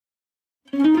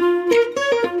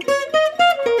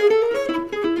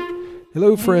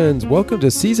Hello, friends. Welcome to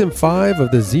Season 5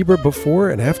 of the Zebra Before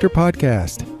and After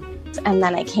podcast. And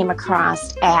then I came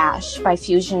across Ash by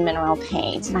Fusion Mineral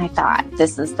Paint, and I thought,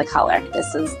 this is the color.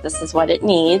 This is what it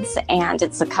needs, and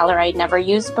it's a color I'd never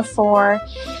used before.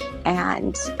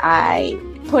 And I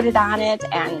put it on it,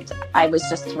 and I was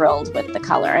just thrilled with the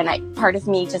color. And part of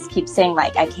me just keeps saying,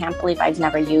 like, I can't believe I've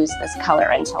never used this color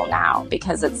until now,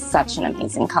 because it's such an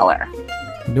amazing color.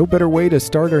 No better way to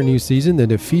start our new season than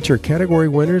to feature category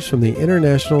winners from the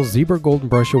International Zebra Golden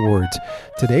Brush Awards.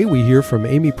 Today we hear from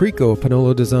Amy Preco of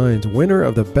Panolo Designs, winner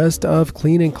of the Best of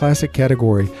Clean and Classic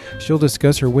category. She'll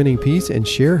discuss her winning piece and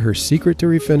share her secret to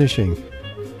refinishing.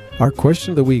 Our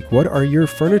question of the week, what are your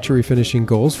furniture refinishing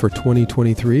goals for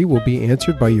 2023, will be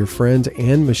answered by your friends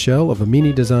Anne Michelle of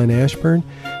Amini Design Ashburn,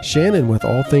 Shannon with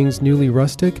All Things Newly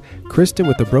Rustic, Kristen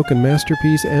with The Broken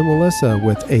Masterpiece, and Melissa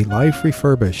with A Life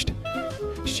Refurbished.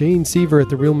 Shane Seaver at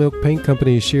the Real Milk Paint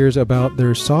Company shares about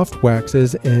their soft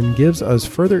waxes and gives us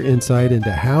further insight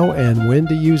into how and when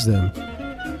to use them.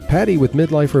 Patty with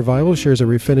Midlife Revival shares a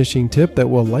refinishing tip that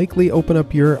will likely open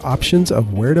up your options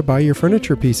of where to buy your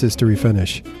furniture pieces to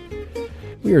refinish.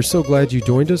 We are so glad you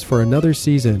joined us for another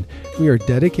season. We are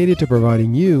dedicated to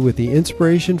providing you with the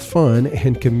inspiration, fun,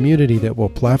 and community that will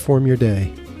platform your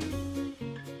day.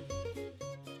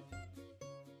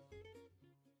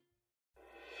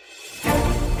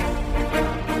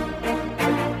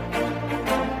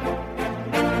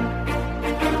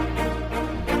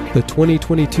 The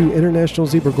 2022 International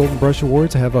Zebra Golden Brush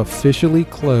Awards have officially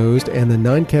closed, and the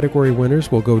 9 category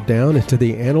winners will go down into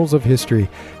the annals of history.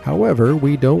 However,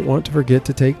 we don't want to forget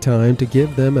to take time to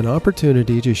give them an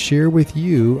opportunity to share with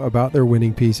you about their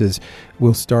winning pieces.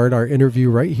 We'll start our interview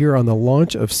right here on the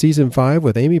launch of Season 5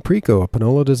 with Amy Preco of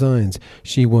Panolo Designs.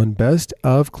 She won Best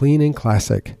of Clean and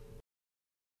Classic.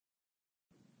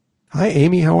 Hi,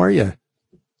 Amy. How are you?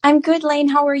 I'm good, Lane.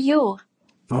 How are you?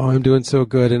 Oh, I'm doing so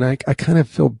good. And I kind of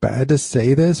feel bad to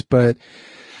say this, but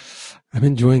I'm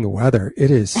enjoying the weather. It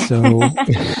is so,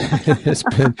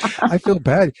 I feel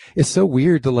bad. It's so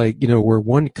weird to we're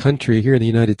one country here in the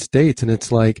United States, and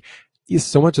it's like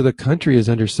so much of the country is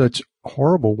under such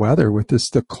horrible weather with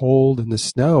the cold and the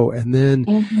snow. And then,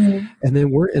 and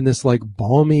then we're in this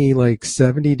balmy,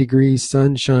 70 degrees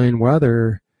sunshine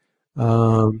weather.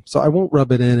 So I won't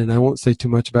rub it in and I won't say too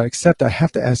much about it, except I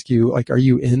have to ask you, are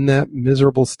you in that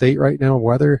miserable state right now,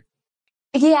 weather?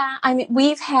 Yeah, I mean,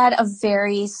 we've had a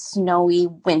very snowy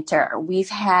winter. We've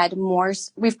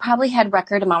probably had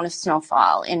record amount of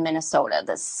snowfall in Minnesota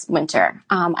this winter.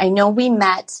 I know we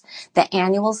met the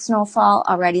annual snowfall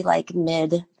already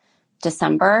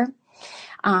mid-December.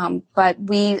 But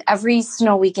every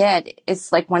snow we get,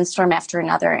 it's like one storm after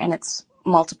another, and it's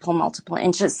multiple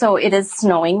inches. So it is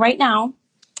snowing right now.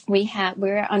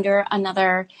 We're under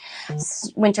another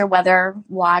winter weather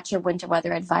watch or winter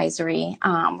weather advisory.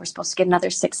 We're supposed to get another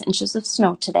 6 inches of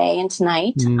snow today and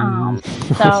tonight.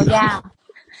 So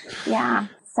yeah.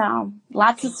 So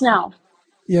lots of snow.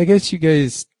 Yeah, I guess you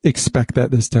guys expect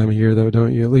that this time of year, though,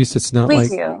 don't you? At least it's not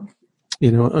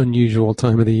unusual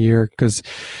time of the year, because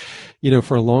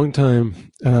for a long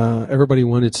time, everybody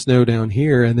wanted snow down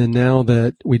here. And then now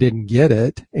that we didn't get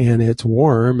it and it's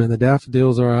warm and the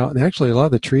daffodils are out and actually a lot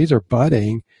of the trees are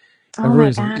budding,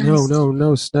 everybody's like,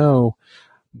 no snow.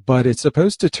 But it's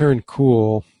supposed to turn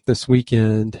cool this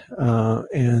weekend.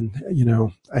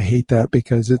 And I hate that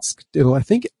because I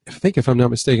think if I'm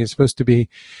not mistaken, it's supposed to be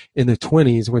in the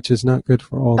 20s, which is not good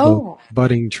for all the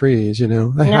budding trees.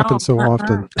 That happens so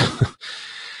often.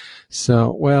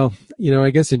 So, well,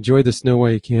 I guess enjoy the snow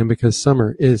while you can, because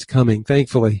summer is coming,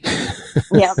 thankfully.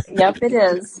 Yep, it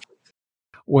is.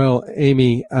 Well,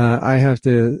 Amy, I have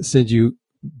to send you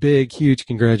big, huge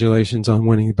congratulations on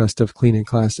winning the Best of Clean and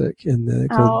Classic in the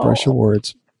Golden Brush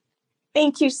Awards.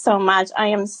 Thank you so much. I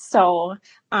am so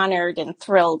honored and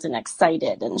thrilled and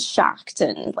excited and shocked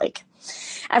and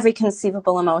every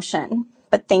conceivable emotion.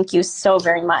 But thank you so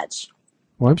very much.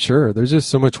 Well, I'm sure there's just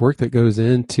so much work that goes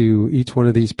into each one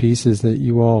of these pieces that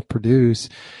you all produce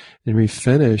and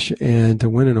refinish, and to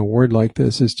win an award like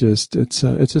this is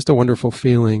it's just a wonderful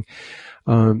feeling.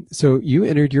 So you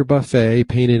entered your buffet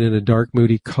painted in a dark,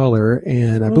 moody color,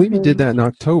 and I believe you did that in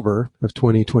October of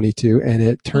 2022, and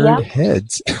it turned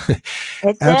heads.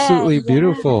 It Absolutely did,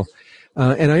 beautiful.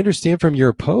 And I understand from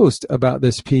your post about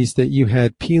this piece that you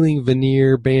had peeling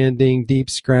veneer, banding, deep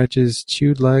scratches,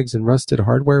 chewed legs, and rusted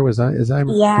hardware. Is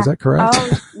that correct?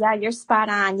 Oh, yeah, you're spot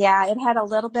on. Yeah, it had a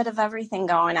little bit of everything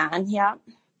going on. Yep.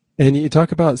 And you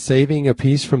talk about saving a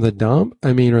piece from the dump,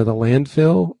 or the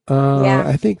landfill.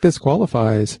 I think this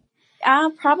qualifies.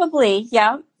 Probably.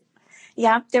 Yep.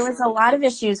 Yeah, there was a lot of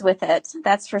issues with it.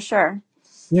 That's for sure.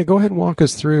 Yeah, go ahead and walk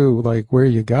us through like where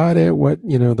you got it, what,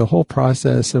 the whole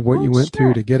process of what Oh, you went through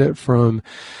sure. to get it from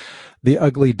the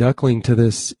ugly duckling to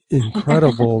this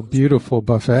incredible, beautiful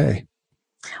buffet.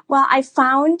 Well, I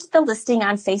found the listing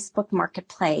on Facebook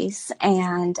Marketplace,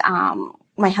 and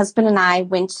my husband and I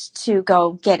went to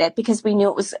go get it because we knew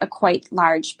it was a quite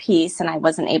large piece, and I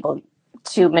wasn't able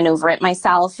to maneuver it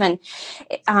myself. And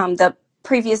the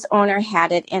previous owner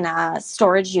had it in a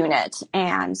storage unit,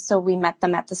 and so we met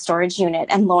them at the storage unit,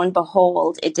 and lo and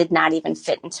behold, it did not even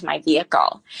fit into my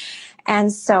vehicle.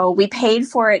 And so we paid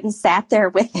for it and sat there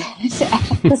with it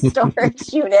at the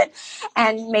storage unit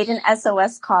and made an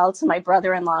SOS call to my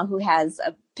brother-in-law who has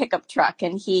a pickup truck.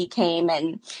 And he came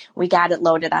and we got it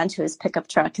loaded onto his pickup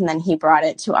truck. And then he brought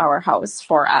it to our house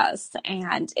for us.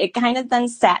 And it kind of then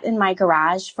sat in my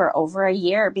garage for over a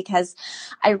year because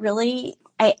I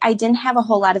didn't have a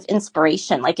whole lot of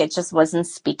inspiration. Like it just wasn't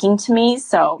speaking to me.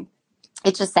 So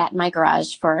it just sat in my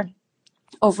garage for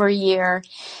over a year.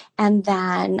 And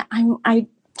then I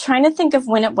trying to think of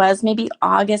when it was, maybe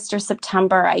August or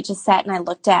September. I just sat and I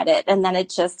looked at it, and then it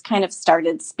just kind of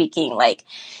started speaking, like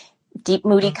deep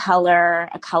moody color,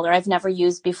 a color I've never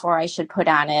used before I should put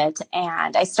on it.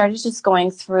 And I started just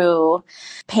going through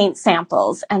paint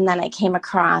samples, and then I came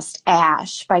across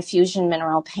Ash by Fusion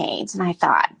Mineral Paint, and I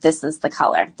thought, this is the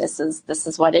color. This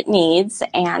is what it needs,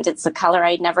 and it's a color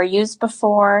I'd never used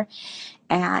before.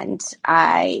 And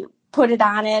I put it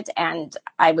on it, and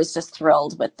I was just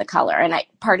thrilled with the color. And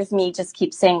part of me just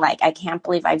keeps saying, like, I can't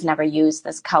believe I've never used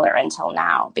this color until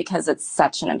now because it's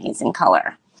such an amazing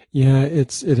color. Yeah,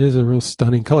 it is a real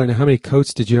stunning color. Now, how many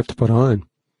coats did you have to put on?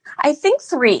 I think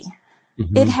 3.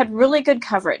 Mm-hmm. It had really good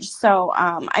coverage. So,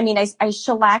 I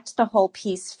shellacked the whole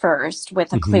piece first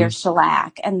with a clear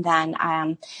shellac, and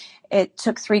then it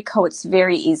took 3 coats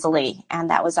very easily, and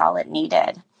that was all it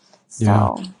needed.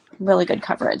 So, really good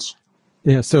coverage.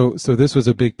 Yeah, so this was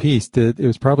a big piece. It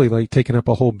was probably like taking up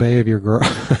a whole bay of your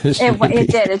garage.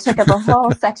 It did. It took up a whole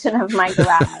section of my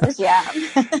garage. Yeah.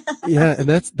 Yeah, and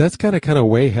that's kind of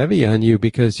way heavy on you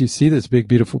because you see this big,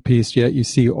 beautiful piece, yet you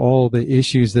see all the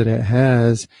issues that it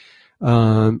has.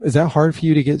 Is that hard for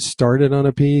you to get started on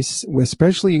a piece,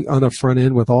 especially on the front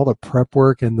end with all the prep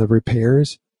work and the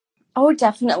repairs? Oh,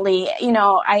 definitely.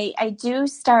 I do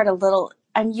start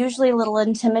I'm usually a little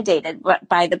intimidated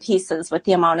by the pieces with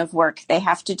the amount of work they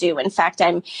have to do. In fact,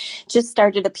 I'm just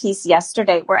started a piece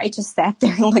yesterday where I just sat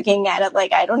there looking at it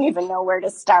like I don't even know where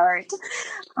to start.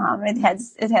 It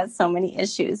has so many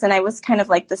issues, and I was kind of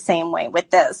like the same way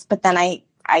with this. But then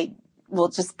I will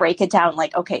just break it down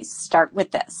like, okay, start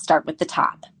with this, start with the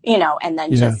top, and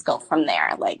then just go from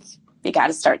there. Like you got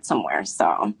to start somewhere.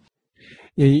 So.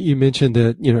 You mentioned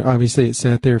that, obviously it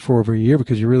sat there for over a year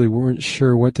because you really weren't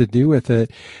sure what to do with it.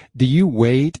 Do you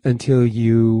wait until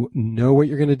you know what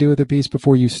you're going to do with the piece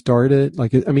before you start it?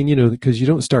 Like, I mean, because you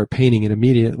don't start painting it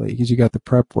immediately because you got the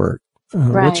prep work.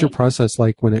 Right. What's your process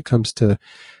like when it comes to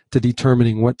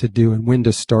determining what to do and when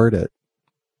to start it?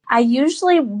 I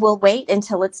usually will wait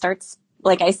until it starts,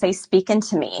 like I say, speaking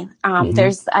to me.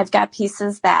 I've got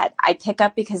pieces that I pick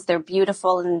up because they're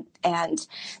beautiful and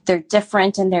they're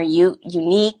different and they're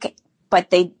unique,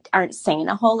 but they aren't saying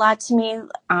a whole lot to me.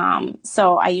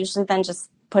 So I usually then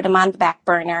just put them on the back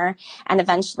burner, and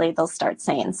eventually they'll start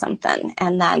saying something.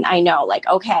 And then I know, like,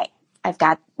 okay, I've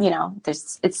got,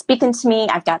 it's speaking to me.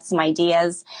 I've got some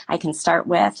ideas I can start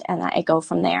with, and I go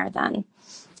from there then.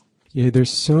 Yeah,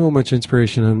 there's so much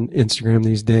inspiration on Instagram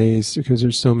these days because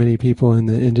there's so many people in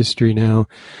the industry now.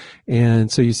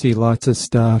 And so you see lots of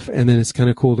stuff, and then it's kind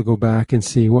of cool to go back and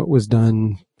see what was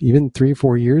done even 3 or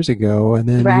 4 years ago, and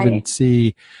then even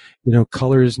see,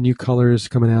 colors, new colors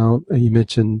coming out. You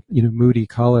mentioned, moody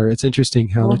color. It's interesting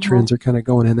how the trends are kind of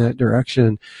going in that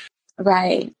direction.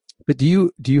 Right. But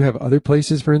do you have other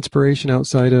places for inspiration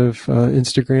outside of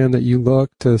Instagram that you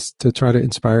look to try to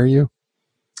inspire you?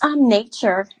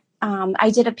 Nature. I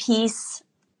did a piece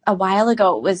a while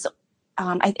ago. It was,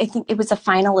 I think it was a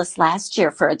finalist last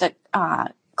year for the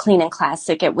Clean and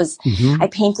Classic. It was, I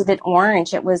painted it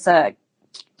orange. It was a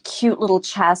cute little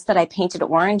chest that I painted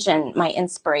orange, and my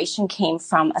inspiration came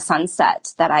from a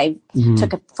sunset that I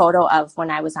took a photo of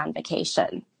when I was on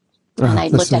vacation. And I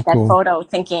looked at that photo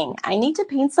thinking, I need to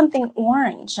paint something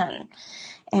orange.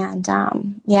 And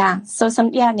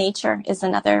nature is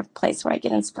another place where I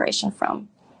get inspiration from.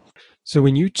 So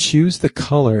when you choose the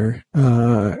color,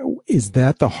 is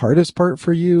that the hardest part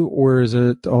for you, or is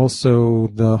it also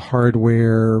the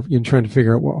hardware? You're trying to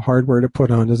figure out what hardware to put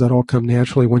on. Does that all come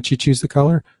naturally once you choose the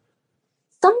color?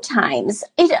 Sometimes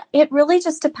it really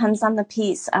just depends on the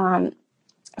piece.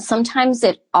 sometimes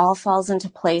it all falls into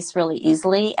place really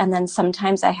easily. And then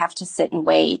sometimes I have to sit and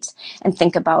wait and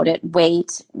think about it,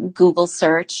 wait, Google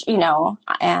search,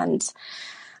 and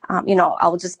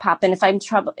I'll just pop in if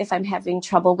I'm having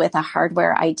trouble with a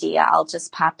hardware idea, I'll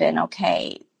just pop in,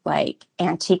 okay, like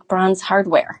antique bronze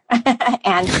hardware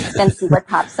and then see what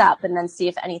pops up and then see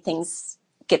if anything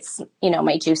gets,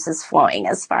 my juices flowing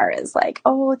as far as like,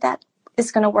 oh, that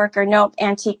is going to work, or nope,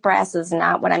 antique brass is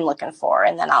not what I'm looking for.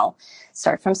 And then I'll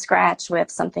start from scratch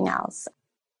with something else.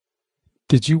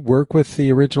 Did you work with the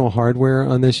original hardware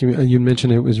on this? You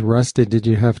mentioned it was rusted. Did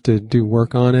you have to do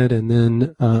work on it and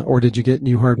then, or did you get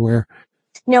new hardware?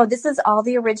 No, this is all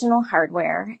the original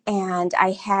hardware. And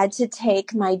I had to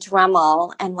take my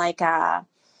Dremel and like a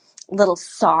little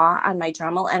saw on my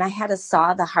Dremel, and I had to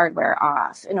saw the hardware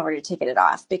off in order to get it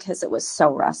off because it was so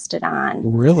rusted on.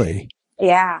 Really?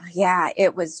 Yeah,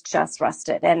 it was just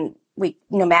rusted. And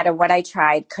no matter what I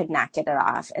tried, could not get it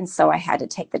off. And so I had to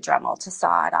take the Dremel to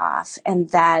saw it off. And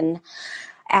then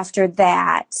after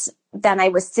that, then I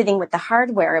was sitting with the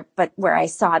hardware, but where I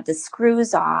sawed the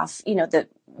screws off,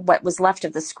 what was left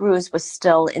of the screws was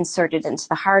still inserted into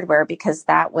the hardware because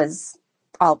that was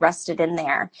all rusted in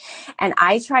there. And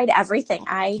I tried everything.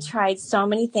 I tried so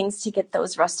many things to get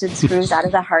those rusted screws out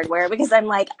of the hardware because I'm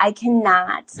like, I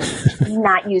cannot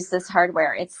not use this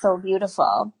hardware. It's so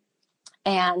beautiful.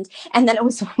 And then it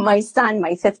was my son,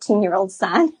 my 15-year-old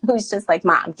son, who's just like,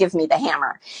 Mom, give me the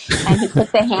hammer. And he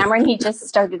took the hammer and he just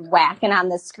started whacking on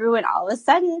the screw. And all of a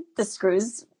sudden the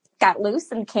screws got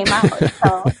loose and came out.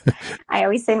 So I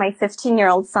always say my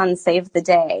 15-year-old son saved the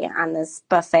day on this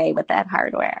buffet with that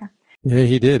hardware. Yeah,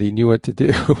 he did. He knew what to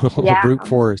do. Yeah. Brute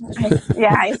force.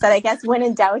 I said, I guess when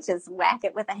in doubt, just whack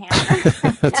it with a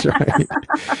hammer. That's right.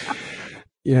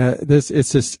 Yeah,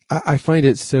 it's just, I find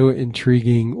it so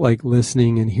intriguing, like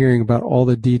listening and hearing about all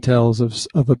the details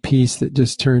of a piece that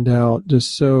just turned out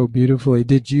just so beautifully.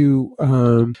 Did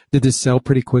this sell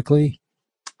pretty quickly?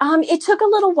 It took a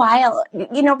little while,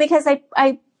 because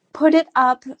I put it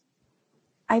up.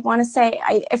 I want to say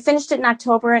I finished it in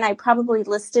October and I probably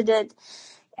listed it.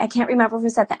 I can't remember if it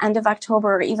was at the end of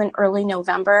October or even early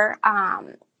November,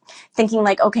 thinking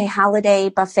like, okay, holiday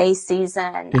buffet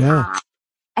season. Yeah.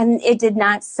 And it did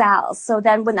not sell. So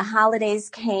then when the holidays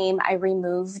came, I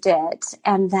removed it.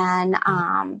 And then,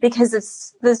 because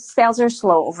the sales are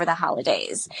slow over the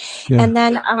holidays. Yeah. And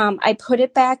then, I put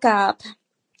it back up.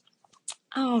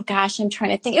 Oh gosh, I'm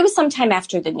trying to think. It was sometime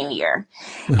after the new year.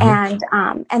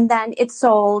 Uh-huh. And then it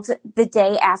sold the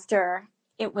day after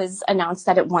it was announced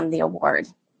that it won the award.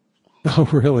 Oh,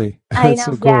 really? That's I know.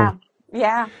 So cool.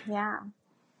 Yeah.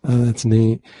 Oh, that's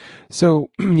neat. So,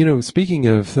 speaking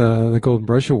of the Golden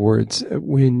Brush Awards,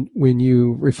 when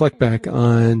you reflect back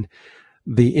on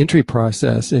the entry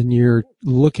process and you're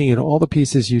looking at all the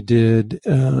pieces you did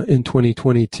in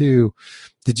 2022,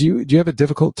 do you have a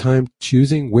difficult time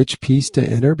choosing which piece to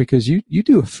enter? Because you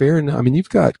do a fair, you've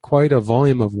got quite a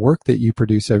volume of work that you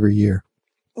produce every year.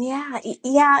 Yeah.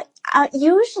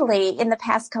 Usually in the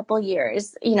past couple of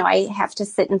years, I have to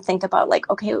sit and think about like,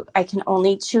 okay, I can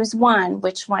only choose one.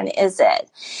 Which one is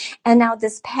it? And now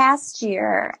this past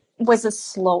year was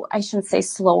I shouldn't say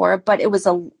slower, but it was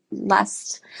a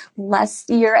less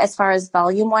year as far as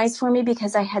volume wise for me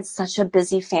because I had such a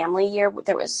busy family year.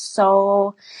 There was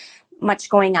so much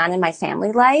going on in my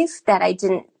family life that I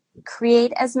didn't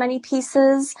create as many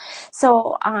pieces.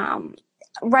 So,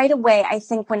 right away, I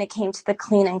think when it came to the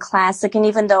clean and classic, and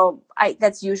even though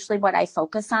that's usually what I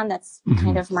focus on, that's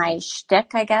kind of my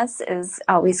shtick, I guess, is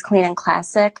always clean and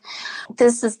classic.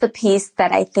 This is the piece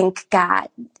that I think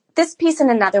this piece and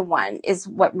another one is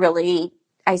what really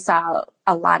I saw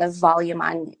a lot of volume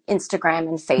on Instagram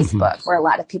and Facebook, where a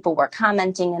lot of people were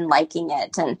commenting and liking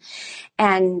it.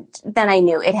 And then I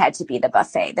knew it had to be the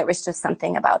buffet. There was just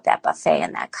something about that buffet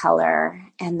and that color,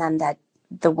 and then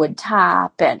the wood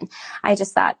top, and I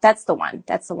just thought that's the one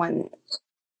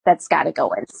that's got to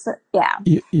go in. So, yeah,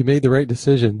 you made the right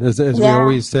decision. As we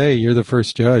always say, you're the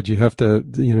first judge. You have to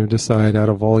decide out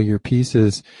of all your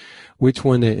pieces which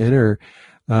one to enter.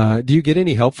 Do you get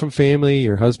any help from family,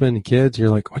 your husband and kids? You're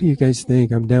like, what do you guys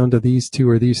think? I'm down to these two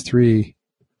or these three.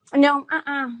 No,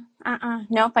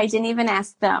 nope. I didn't even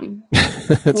ask them.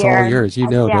 It's all yours,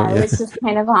 don't you? It was just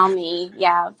kind of all me.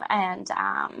 Yeah.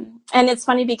 And it's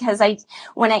funny because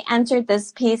when I entered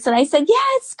this piece and I said, yeah,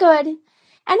 it's good. And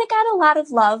it got a lot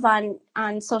of love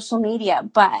on social media,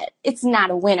 but it's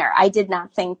not a winner. I did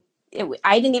not think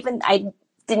I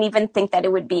didn't even think that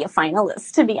it would be a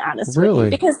finalist, to be honest with you, Really?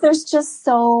 because there's just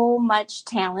so much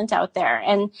talent out there.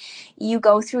 And you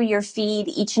go through your feed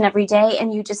each and every day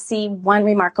and you just see one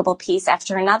remarkable piece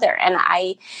after another. And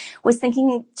I was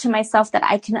thinking to myself that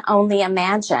I can only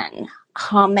imagine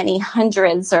how many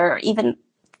hundreds or even,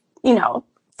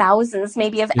 thousands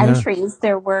maybe of Yeah. entries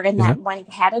there were in Yeah. that one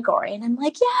category. And I'm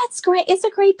like, yeah, it's great. It's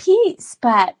a great piece,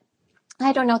 but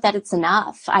I don't know that it's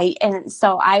enough. And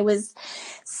so I was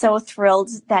so thrilled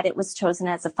that it was chosen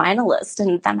as a finalist.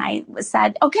 And then I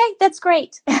said, okay, that's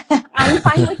great. I'm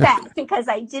fine with that, because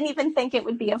I didn't even think it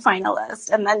would be a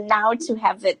finalist. And then now to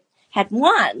have it had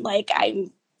won,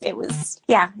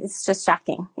 it's just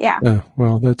shocking. Yeah.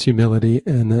 Well, that's humility,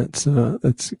 and that's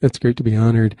great to be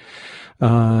honored.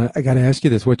 I got to ask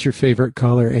you this: what's your favorite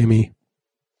color, Amy?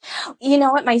 You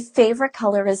know what? My favorite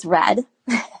color is red.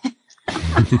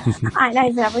 And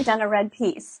I've never done a red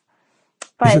piece.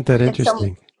 Isn't But that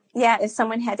interesting? if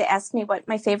someone had to ask me what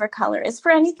my favorite color is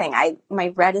for anything,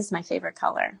 my red is my favorite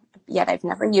color. Yet I've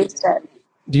never used it.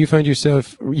 Do you find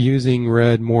yourself using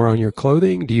red more on your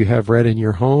clothing? Do you have red in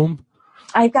your home?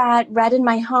 I've got red in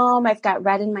my home. I've got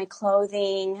red in my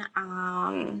clothing.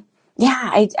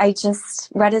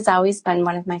 Red has always been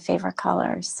one of my favorite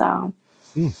colors. So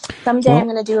someday I'm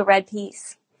Well, going to do a red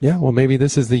piece. yeah, well, maybe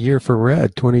this is the year for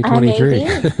red, 2023.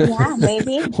 Maybe. Yeah,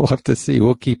 maybe. We'll have to see.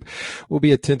 We'll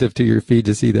be attentive to your feed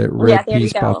to see that Yeah, red there you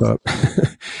piece pop go. up.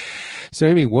 So,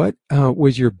 Amy, what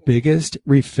was your biggest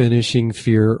refinishing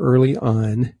fear early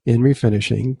on in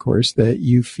refinishing, of course, that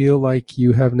you feel like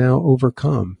you have now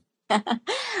overcome?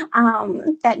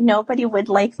 That nobody would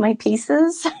like my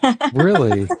pieces.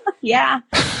 Really? Yeah.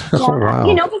 Oh, Yeah.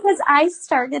 wow. Because I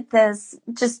started this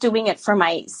just doing it for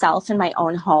myself in my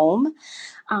own home.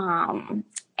 And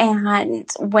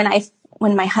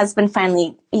when my husband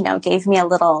finally, gave me a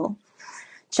little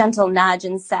gentle nudge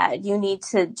and said, you need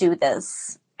to do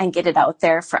this and get it out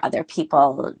there for other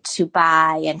people to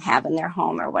buy and have in their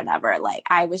home or whatever. Like,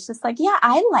 I was just like, yeah,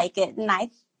 I like it. And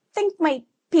I think my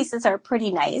pieces are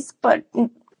pretty nice, but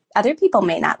other people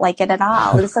may not like it at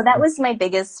all. And so that was my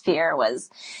biggest fear was,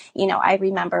 I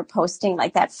remember posting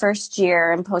like that first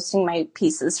year and posting my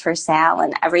pieces for sale.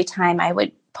 And every time I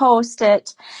would post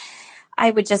it, I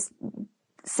would just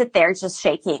sit there just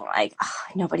shaking like, oh,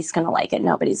 nobody's going to like it.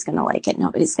 Nobody's going to like it.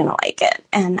 Nobody's going to like it.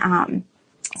 And,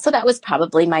 so that was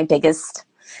probably my biggest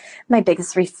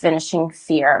refinishing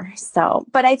fear. So,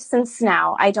 but since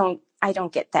now I don't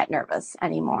get that nervous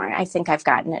anymore. I think I've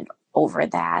gotten it over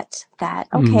that,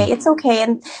 okay, it's okay.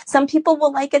 And some people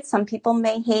will like it. Some people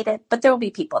may hate it, but there will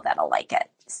be people that'll like it.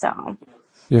 So,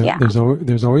 Yeah, yeah.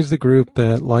 there's always the group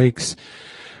that likes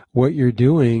what you're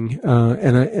doing,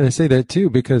 and I say that too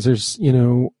because there's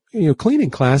clean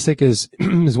and classic is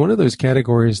is one of those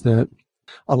categories that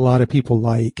a lot of people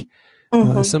like.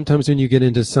 Sometimes when you get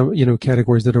into some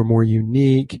categories that are more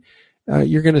unique,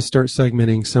 you're going to start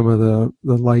segmenting some of the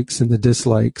likes and the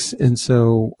dislikes, and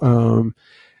so.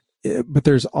 But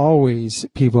there's always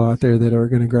people out there that are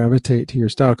going to gravitate to your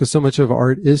style because so much of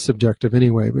art is subjective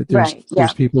anyway. But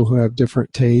there's people who have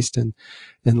different taste and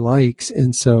likes,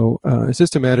 and so it's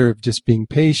just a matter of just being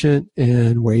patient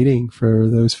and waiting for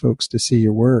those folks to see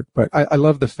your work. But I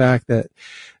love the fact that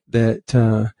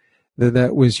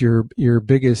was your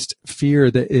biggest fear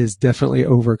that is definitely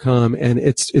overcome, and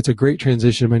it's a great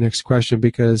transition to my next question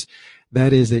because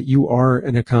that is that you are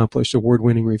an accomplished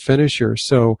award-winning refinisher.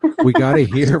 So we got to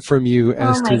hear from you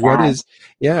as to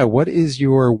what is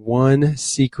your one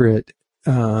secret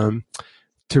to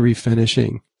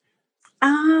refinishing?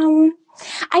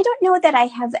 I don't know that I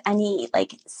have any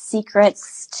like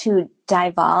secrets to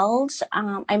divulge.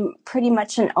 I'm pretty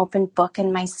much an open book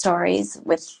in my stories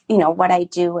with, what I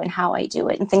do and how I do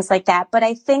it and things like that. But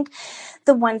I think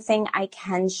the one thing I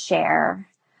can share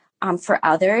for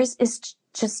others is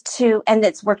and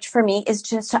it's worked for me, is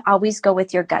just to always go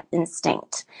with your gut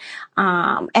instinct.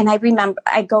 And I remember,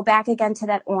 I go back again to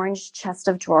that orange chest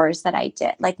of drawers that I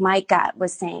did. Like my gut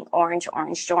was saying orange,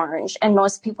 orange, orange. And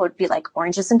most people would be like,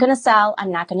 orange isn't going to sell.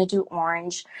 I'm not going to do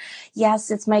orange.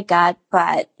 Yes, it's my gut,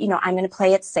 but I'm going to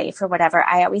play it safe or whatever.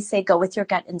 I always say go with your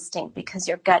gut instinct because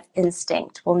your gut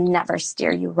instinct will never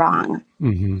steer you wrong.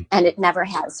 Mm-hmm. And it never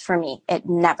has for me. It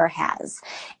never has.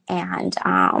 And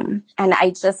I'm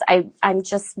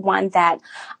just one that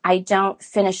I don't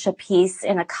finish a piece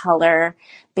in a color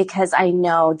because I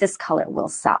know this color will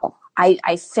sell.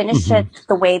 I finish it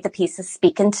the way the piece is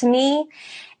speaking to me,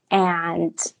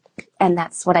 and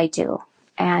that's what I do.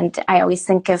 And I always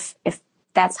think if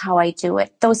that's how I do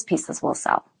it, those pieces will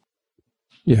sell.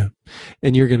 Yeah.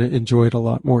 And you're going to enjoy it a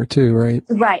lot more too, right?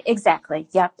 Right. Exactly.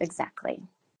 Yep. Exactly.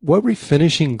 What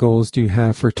refinishing goals do you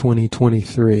have for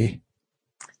 2023?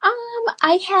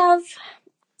 I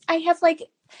have like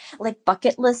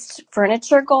bucket list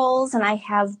furniture goals, and I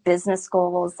have business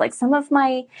goals. Like some of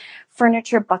my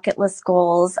furniture bucket list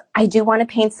goals, I do want to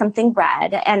paint something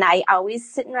red, and I always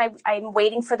sit and I'm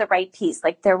waiting for the right piece.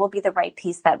 Like there will be the right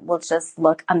piece that will just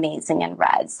look amazing in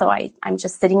red. So I'm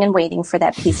just sitting and waiting for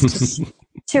that piece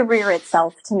to rear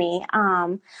itself to me.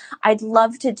 I'd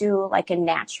love to do like a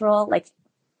natural, like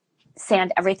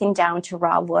sand everything down to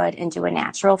raw wood and do a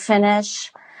natural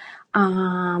finish.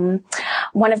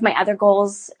 One of my other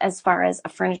goals as far as a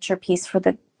furniture piece for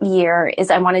the year is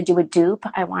I want to do a dupe.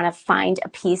 I want to find a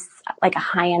piece, like a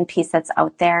high-end piece that's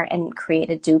out there and create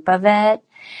a dupe of it.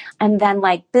 And then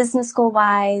like business goal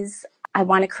wise, I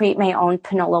want to create my own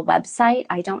Pinolo website.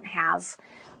 I don't have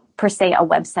per se a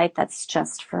website that's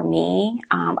just for me.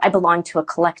 I belong to a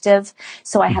collective,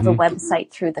 so I have a website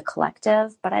through the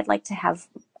collective, but I'd like to have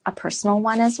a personal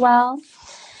one as well.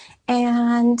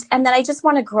 And then I just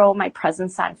want to grow my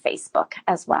presence on Facebook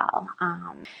as well.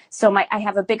 So I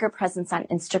have a bigger presence on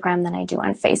Instagram than I do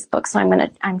on Facebook. So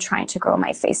I'm trying to grow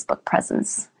my Facebook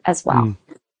presence as well.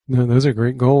 No, those are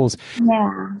great goals.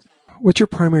 Yeah. What's your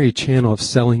primary channel of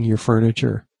selling your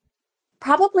furniture?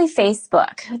 Probably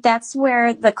Facebook. That's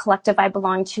where the collective I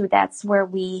belong to, that's where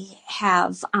we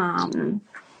have,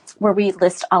 where we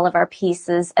list all of our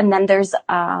pieces. And then there's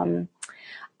a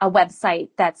website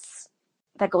that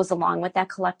goes along with that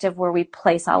collective where we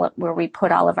where we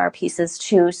put all of our pieces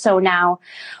too. So now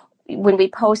when we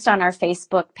post on our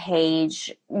Facebook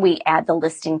page, we add the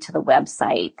listing to the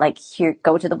website. Like here,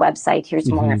 go to the website.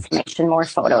 Here's more information, more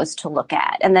photos to look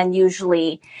at. And then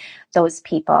usually those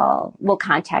people will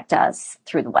contact us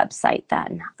through the website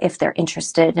then if they're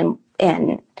interested in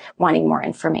wanting more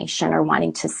information or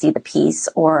wanting to see the piece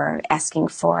or asking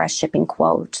for a shipping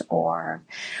quote or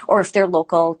if they're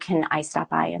local, can I stop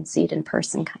by and see it in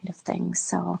person kind of thing.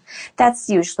 So that's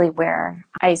usually where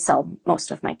I sell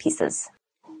most of my pieces.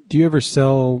 Do you ever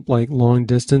sell like long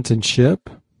distance and ship?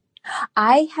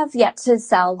 I have yet to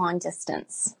sell long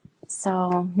distance.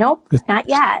 So nope, not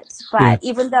yet. But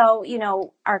even though,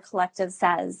 our collective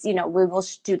says, we will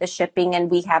do the shipping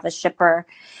and we have a shipper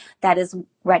that is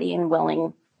ready and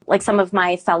willing. Like some of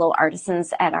my fellow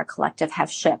artisans at our collective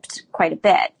have shipped quite a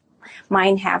bit.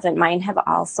 Mine haven't. Mine have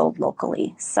all sold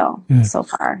locally. So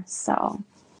far. So.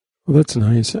 Well, that's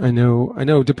nice. I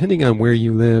know depending on where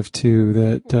you live too,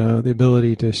 that the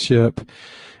ability to ship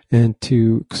and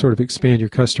to sort of expand your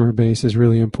customer base is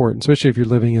really important, especially if you're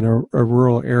living in a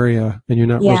rural area and you're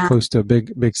not real close to a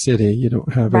big city. You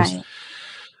don't have as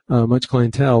much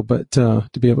clientele, but to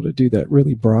be able to do that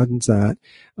really broadens that.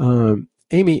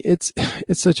 Amy, it's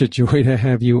such a joy to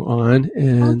have you on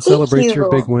and celebrate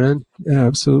your big win. Yeah,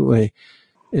 absolutely.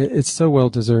 It's so well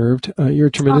deserved. You're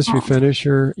a tremendous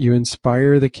refinisher. You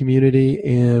inspire the community,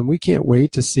 and we can't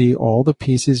wait to see all the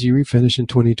pieces you refinish in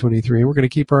 2023. And we're going to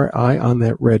keep our eye on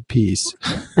that red piece.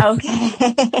 Okay.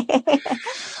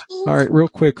 All right, real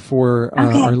quick for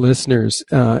our listeners,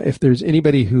 if there's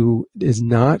anybody who is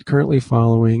not currently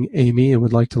following Amy and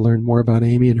would like to learn more about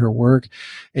Amy and her work,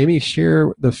 Amy,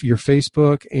 share your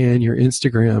Facebook and your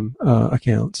Instagram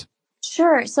accounts.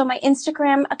 Sure. So my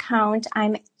Instagram account,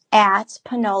 I'm at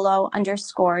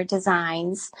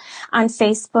Pinolo_designs. On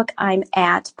Facebook, I'm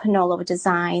at Pinolo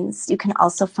Designs. You can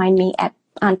also find me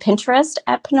on Pinterest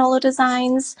at Pinolo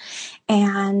Designs,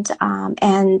 and on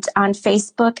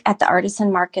Facebook at the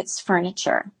Artisan Markets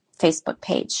Furniture Facebook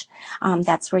page.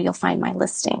 That's where you'll find my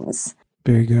listings.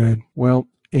 Very good. Well,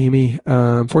 Amy,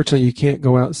 unfortunately, you can't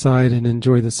go outside and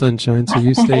enjoy the sunshine, so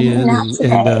you stay in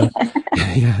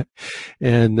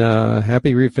and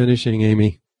happy refinishing,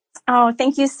 Amy. Oh,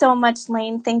 thank you so much,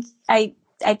 Lane. I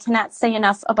cannot say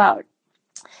enough about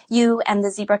you and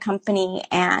the Zebra Company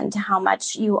and how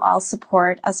much you all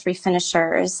support us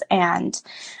refinishers. And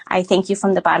I thank you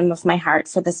from the bottom of my heart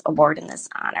for this award and this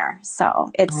honor.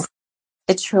 So it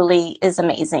truly is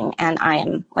amazing. And I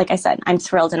am, like I said, I'm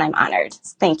thrilled and I'm honored.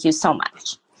 Thank you so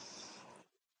much.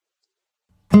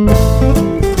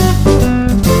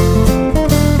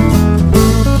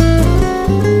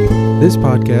 This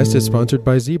podcast is sponsored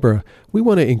by Zebra. We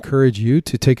want to encourage you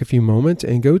to take a few moments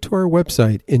and go to our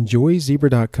website,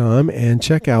 enjoyzebra.com, and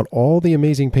check out all the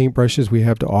amazing paintbrushes we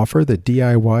have to offer, the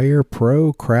DIYer,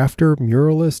 pro, crafter,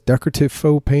 muralist, decorative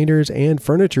faux painters, and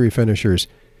furniture refinishers.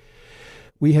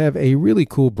 We have a really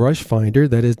cool brush finder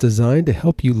that is designed to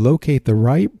help you locate the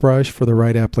right brush for the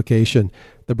right application.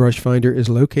 The brush finder is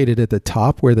located at the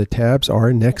top where the tabs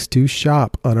are next to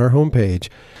Shop on our homepage.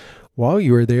 While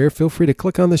you are there, feel free to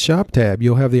click on the Shop tab.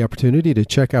 You'll have the opportunity to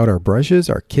check out our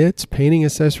brushes, our kits, painting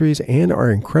accessories, and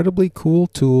our incredibly cool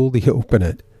tool, the Open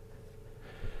It.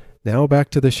 Now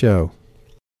back to the show.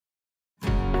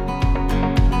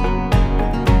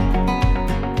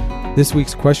 This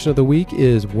week's question of the week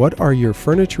is, what are your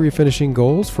furniture refinishing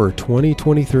goals for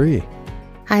 2023?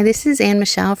 Hi, this is Anne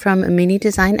Michelle from Amini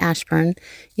Design Ashburn.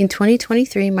 In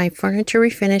 2023, my furniture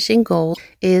refinishing goal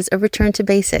is a return to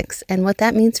basics. And what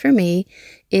that means for me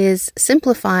is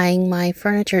simplifying my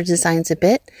furniture designs a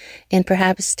bit and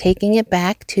perhaps taking it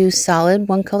back to solid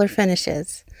one-color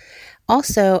finishes.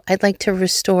 Also, I'd like to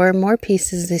restore more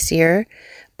pieces this year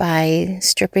by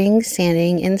stripping,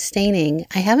 sanding, and staining.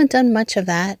 I haven't done much of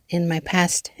that in my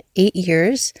past 8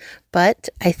 years, but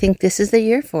I think this is the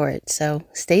year for it, so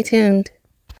stay tuned.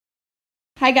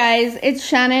 Hi guys, it's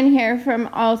Shannon here from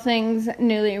All Things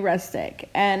Newly Rustic,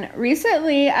 and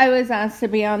recently I was asked to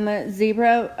be on the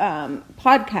Zebra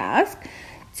podcast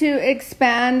to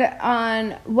expand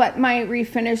on what my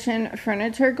refinishing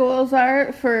furniture goals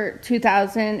are for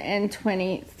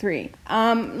 2023.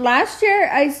 Last year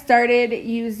I started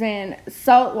using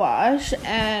salt wash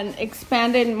and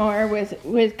expanded more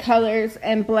with colors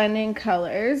and blending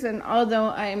colors, and although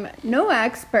I'm no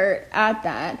expert at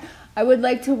that, I would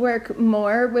like to work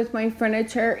more with my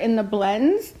furniture in the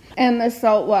blends and the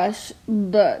salt wash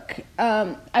look.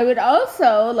 I would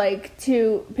also like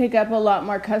to pick up a lot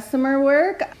more customer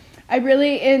work. I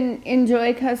really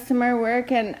enjoy customer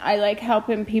work, and I like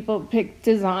helping people pick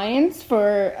designs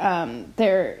for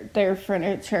their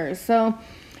furniture. So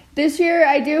this year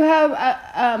I do have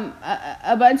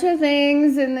a bunch of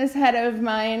things in this head of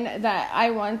mine that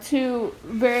I want to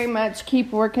very much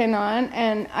keep working on,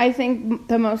 and I think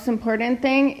the most important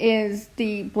thing is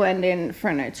the blend-in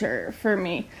furniture for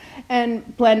me,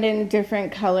 and blend in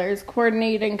different colors,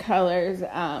 coordinating colors,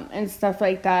 and stuff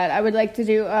like that. I would like to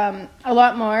do a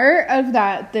lot more of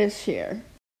that this year.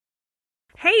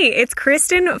 Hey, it's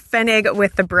Kristen Fenig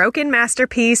with The Broken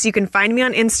Masterpiece. You can find me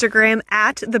on Instagram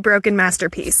at The Broken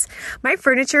Masterpiece. My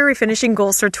furniture refinishing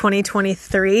goals for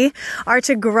 2023 are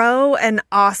to grow an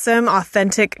awesome,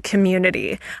 authentic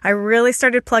community. I really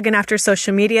started plugging after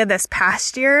social media this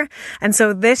past year. And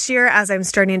so this year, as I'm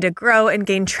starting to grow and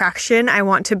gain traction, I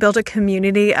want to build a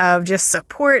community of just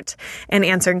support and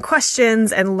answering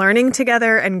questions and learning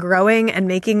together and growing and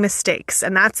making mistakes.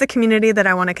 And that's the community that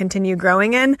I want to continue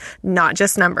growing in, not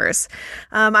just numbers.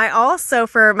 I also,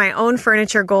 for my own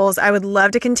furniture goals, I would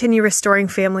love to continue restoring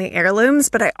family heirlooms,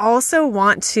 but I also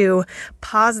want to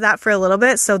pause that for a little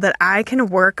bit so that I can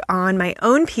work on my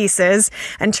own pieces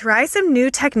and try some new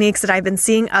techniques that I've been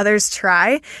seeing others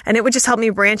try. And it would just help me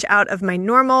branch out of my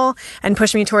normal and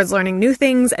push me towards learning new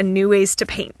things and new ways to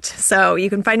paint. So you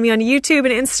can find me on YouTube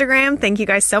and Instagram. Thank you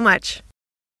guys so much.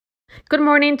 Good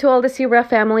morning to all the Zebra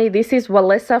family. This is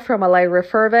Walesa from Alive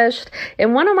Refurbished,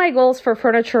 and one of my goals for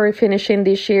furniture refinishing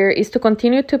this year is to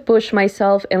continue to push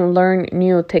myself and learn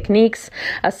new techniques.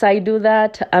 As I do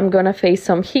that, I'm going to face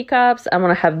some hiccups, I'm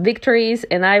going to have victories,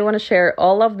 and I want to share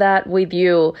all of that with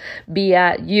you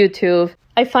via YouTube.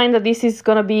 I find that this is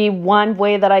going to be one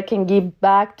way that I can give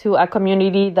back to a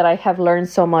community that I have learned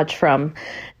so much from.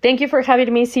 Thank you for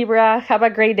having me, Zebra. Have a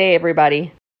great day,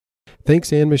 everybody.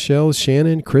 Thanks, Anne Michelle,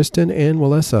 Shannon, Kristen, and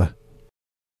Walesa.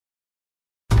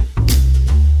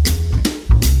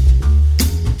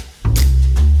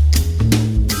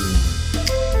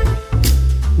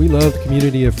 We love the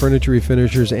community of furniture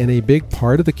refinishers, and a big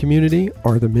part of the community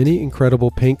are the many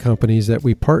incredible paint companies that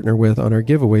we partner with on our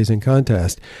giveaways and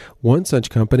contests. One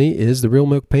such company is the Real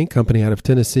Milk Paint Company out of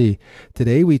Tennessee.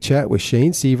 Today we chat with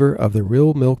Shane Seaver of the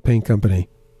Real Milk Paint Company.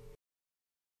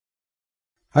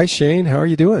 Hi, Shane. How are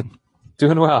you doing?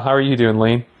 Doing well. How are you doing,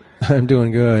 Lane? I'm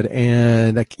doing good.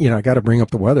 And, I got to bring up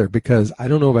the weather because I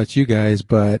don't know about you guys,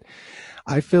 but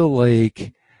I feel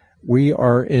like we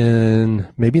are in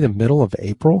maybe the middle of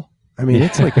April. I mean,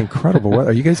 It's like incredible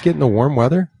weather. Are you guys getting the warm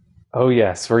weather? Oh,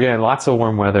 yes. We're getting lots of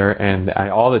warm weather, and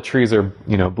all the trees are,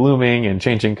 blooming and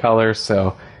changing colors.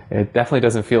 So it definitely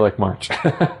doesn't feel like March.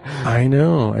 I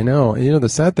know. The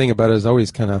sad thing about it is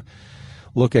always kind of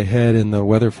look ahead in the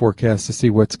weather forecast to see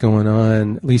what's going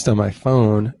on, at least on my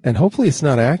phone. And hopefully it's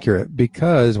not accurate,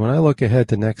 because when I look ahead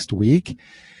to next week,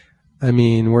 I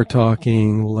mean, we're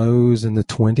talking lows in the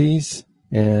 20s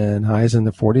and highs in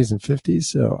the 40s and 50s.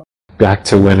 So back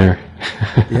to winter.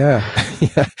 Yeah.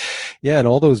 And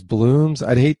all those blooms.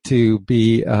 I'd hate to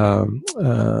be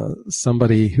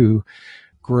somebody who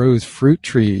grows fruit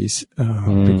trees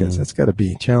because that's got to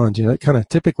be challenging. That kind of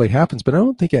typically happens, but I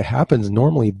don't think it happens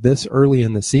normally this early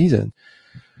in the season.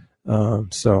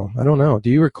 So I don't know.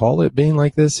 Do you recall it being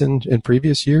like this in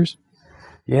previous years?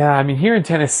 Yeah, I mean, here in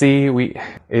Tennessee,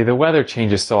 the weather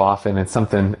changes so often. It's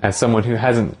something, as someone who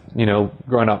hasn't,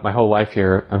 grown up my whole life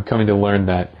here, I'm coming to learn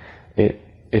that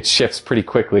it shifts pretty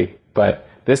quickly. But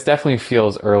this definitely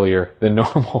feels earlier than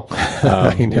normal.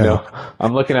 I know.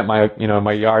 I'm looking at my,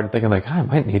 my yard and thinking like, I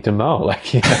might need to mow,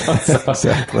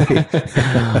 Exactly.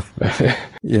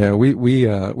 Yeah, we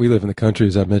live in the country,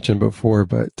 as I mentioned before,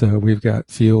 but we've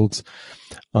got fields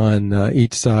on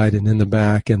each side and in the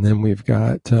back, and then we've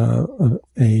got a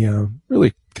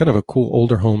really kind of a cool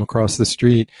older home across the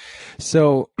street.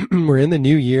 So we're in the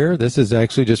new year. This is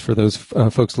actually, just for those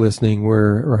folks listening,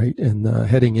 we're right in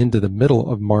heading into the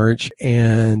middle of March,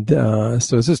 and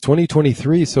so this is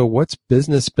 2023. So what's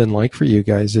business been like for you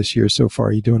guys this year so far?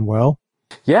 Are you doing well?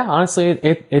 Yeah, honestly,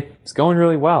 it's going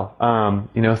really well.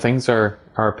 Things are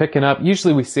picking up.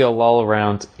 Usually we see a lull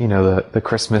around, the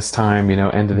Christmas time,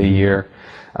 end of the year.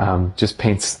 Just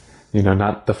paints,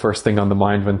 not the first thing on the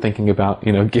mind when thinking about,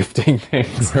 gifting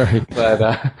things. Right.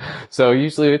 But, so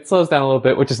usually it slows down a little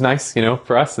bit, which is nice,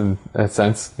 for us in a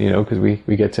sense, because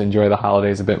we get to enjoy the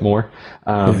holidays a bit more,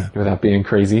 without being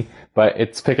crazy. But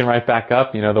it's picking right back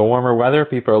up. The warmer weather,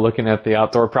 people are looking at the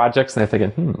outdoor projects and they're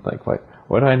thinking,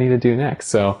 what do I need to do next?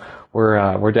 So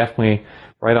we're definitely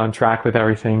right on track with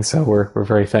everything. So we're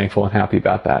very thankful and happy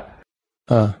about that.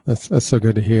 That's so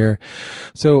good to hear.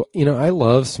 So, I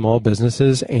love small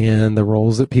businesses and the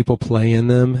roles that people play in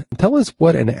them. Tell us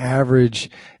what an average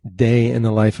day in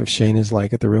the life of Shane is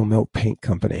like at the Real Milk Paint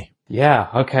Company. Yeah.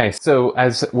 Okay. So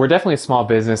as we're definitely a small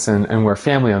business and we're a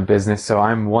family owned business. So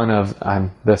I'm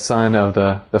the son of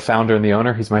the founder and the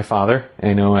owner. He's my father.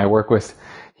 And, I work with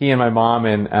he and my mom,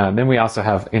 and then we also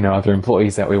have, other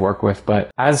employees that we work with. But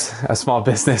as a small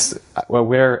business, I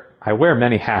wear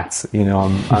many hats.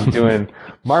 I'm doing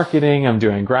marketing, I'm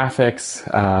doing graphics,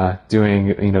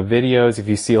 doing, videos. If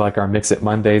you see like our Mix It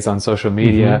Mondays on social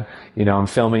media, I'm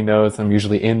filming those. I'm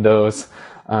usually in those,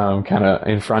 kind of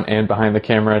in front and behind the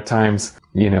camera at times,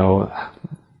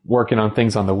 working on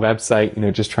things on the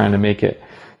website, just trying to make it,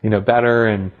 better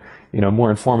and,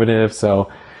 more informative.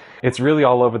 So it's really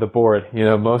all over the board.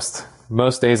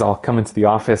 Most days I'll come into the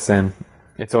office and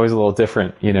it's always a little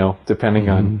different, depending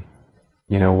on,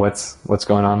 what's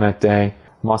going on that day.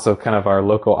 I'm also kind of our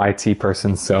local IT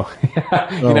person, so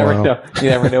you never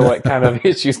know what kind of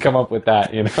issues come up with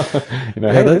that. Hey,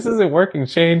 this isn't working,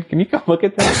 Shane. Can you come look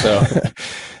at this? So,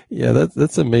 yeah,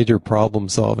 that's a major problem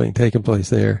solving taking place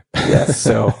there. Yes,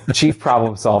 so chief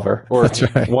problem solver, or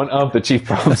right. One of the chief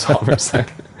problem solvers.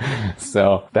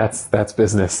 So that's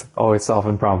business, always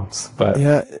solving problems. But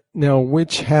yeah, now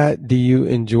which hat do you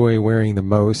enjoy wearing the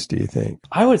most, do you think?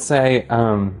 I would say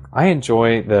I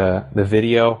enjoy the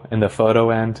video and the photo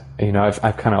end.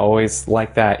 I've kind of always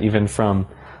liked that, even from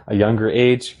a younger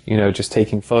age. Just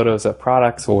taking photos of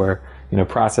products or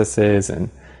processes and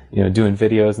doing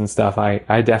videos and stuff.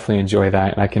 I definitely enjoy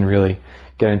that, and I can really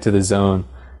get into the zone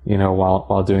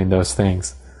while doing those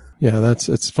things. Yeah,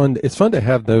 it's fun. It's fun to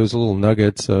have those little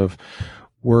nuggets of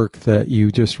work that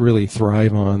you just really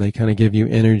thrive on. They kind of give you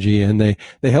energy, and they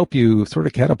help you sort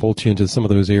of catapult you into some of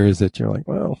those areas that you're like,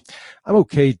 well, I'm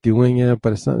okay doing it,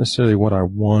 but it's not necessarily what I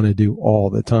want to do all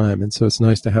the time. And so it's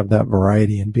nice to have that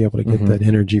variety and be able to get that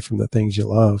energy from the things you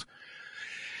love.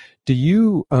 Do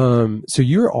you, so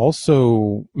you're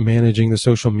also managing the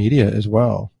social media as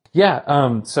well?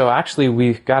 Yeah. So actually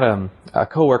we've got a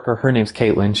coworker, her name's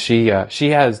Caitlin. She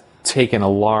has taken a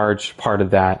large part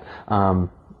of that.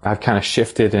 I've kind of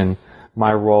shifted in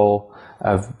my role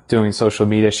of doing social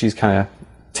media. She's kind of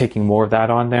taking more of that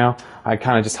on now. I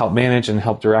kind of just help manage and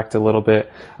help direct a little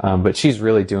bit. But she's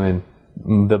really doing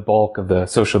the bulk of the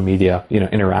social media,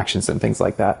 interactions and things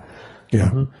like that. Yeah.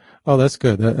 Mm-hmm. Oh, that's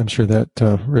good. I'm sure that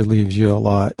relieves you a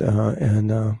lot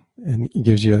and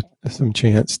gives you some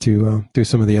chance to do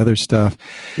some of the other stuff.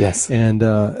 Yes. And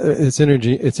it's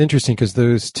interesting because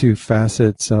those two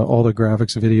facets, all the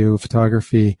graphics, video,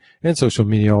 photography, and social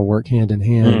media all work hand in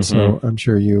hand. So I'm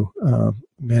sure you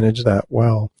manage that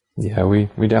well. Yeah, we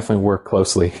definitely work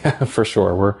closely for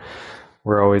sure.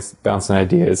 We're always bouncing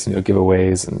ideas,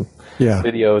 giveaways and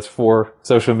videos for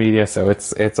social media. So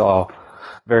it's all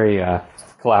very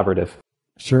collaborative.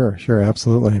 Sure,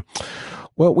 absolutely.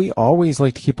 Well, we always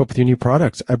like to keep up with your new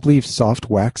products. I believe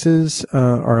soft waxes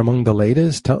are among the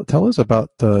latest. Tell us about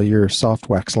your soft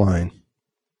wax line.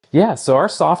 Yeah, so our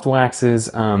soft waxes,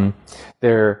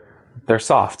 they're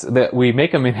soft. We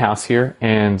make them in-house here,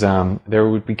 and they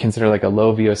would be considered like a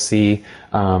low VOC,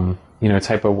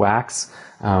 type of wax.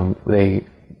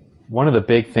 One of the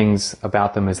big things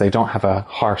about them is they don't have a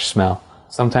harsh smell.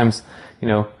 Sometimes,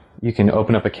 you can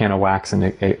open up a can of wax and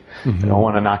it don't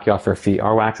want to knock you off your feet.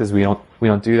 Our waxes, we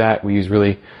don't do that. We use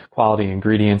really quality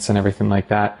ingredients and everything like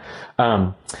that.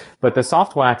 But the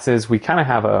soft waxes, we kind of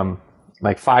have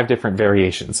like 5 different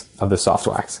variations of the soft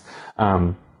wax.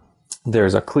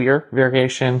 There's a clear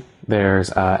variation,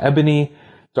 there's ebony,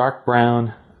 dark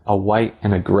brown, a white,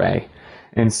 and a gray.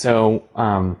 And so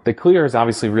the clear is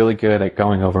obviously really good at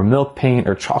going over milk paint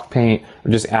or chalk paint,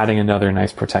 or just adding another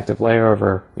nice protective layer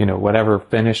over, whatever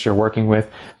finish you're working with.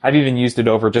 I've even used it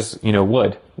over just,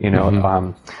 wood,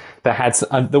 that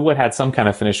had the wood had some kind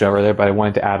of finish over there, but I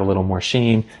wanted to add a little more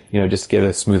sheen, just to give it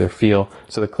a smoother feel.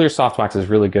 So the clear soft wax is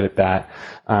really good at that.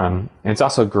 And it's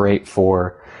also great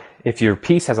for if your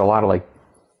piece has a lot of like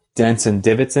dents and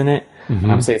divots in it.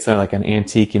 Say it's like an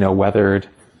antique, weathered,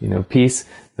 piece.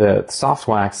 The soft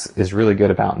wax is really good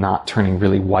about not turning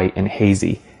really white and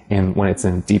hazy when it's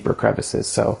in deeper crevices.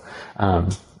 So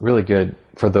really good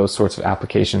for those sorts of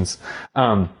applications.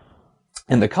 And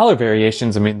the color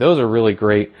variations, those are really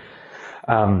great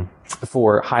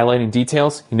for highlighting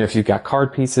details. If you've got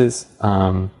card pieces,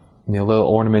 a little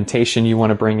ornamentation you want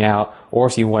to bring out, or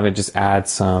if you want to just add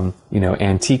some,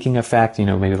 antiquing effect,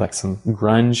 maybe like some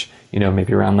grunge,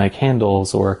 maybe around like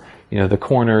handles or, the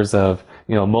corners of,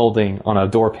 molding on a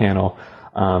door panel.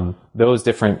 Those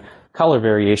different color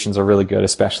variations are really good,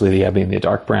 especially the ebony and the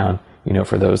dark brown,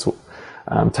 for those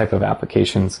type of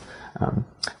applications.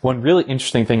 One really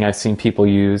interesting thing I've seen people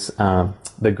use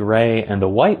the gray and the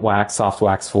white wax, soft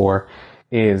wax for,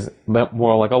 is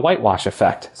more like a whitewash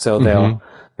effect. So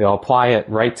they'll apply it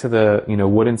right to the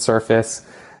wooden surface,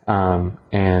 and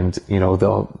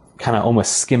they'll kind of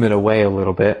almost skim it away a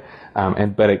little bit,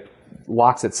 but it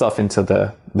locks itself into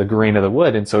the grain of the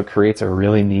wood, and so it creates a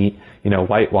really neat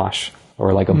whitewash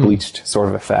or like a bleached sort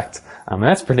of effect. And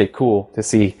that's pretty cool to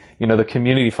see, the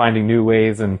community finding new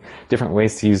ways and different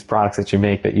ways to use products that you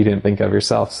make that you didn't think of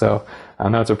yourself. So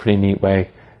that's a pretty neat way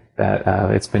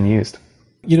that it's been used.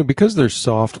 Because they're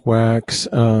soft wax,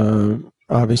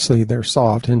 obviously they're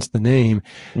soft, hence the name.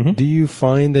 Do you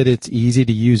find that it's easy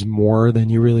to use more than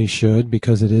you really should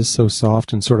because it is so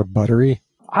soft and sort of buttery?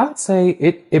 I would say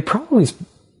it probably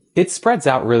spreads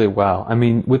out really well.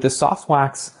 With the soft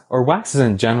wax or waxes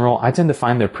in general, I tend to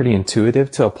find they're pretty intuitive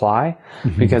to apply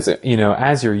because,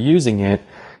 as you're using it,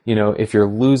 if you're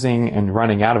losing and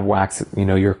running out of wax,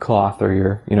 your cloth or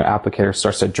your, applicator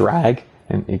starts to drag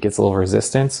and it gets a little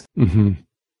resistance.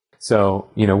 So,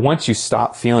 once you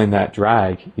stop feeling that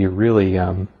drag, you've really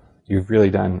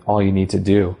done all you need to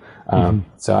do.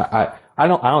 So I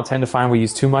don't tend to find we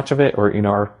use too much of it, or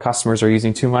our customers are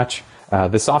using too much.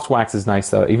 The soft wax is nice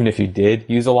though. Even if you did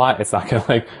use a lot, it's not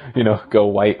gonna go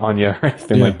white on you or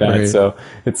anything like that. Right. So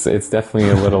it's definitely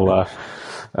a little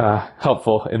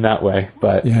helpful in that way.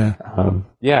 But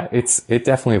it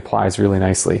definitely applies really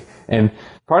nicely. And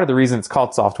part of the reason it's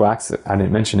called soft wax, I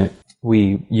didn't mention it.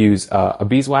 We use a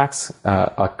beeswax,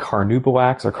 a carnauba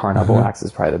wax, or carnauba wax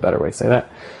is probably the better way to say that,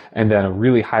 and then a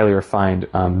really highly refined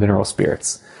mineral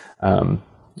spirits. And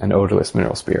odorless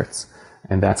mineral spirits.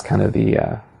 And that's kind of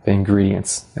the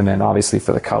ingredients. And then obviously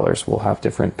for the colors, we'll have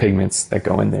different pigments that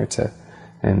go in there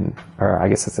or I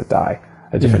guess it's a dye,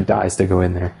 different dyes to go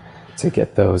in there to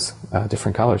get those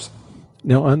different colors.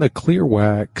 Now on the clear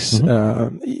wax,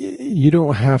 you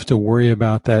don't have to worry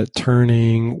about that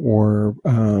turning or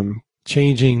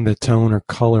changing the tone or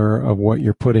color of what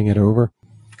you're putting it over?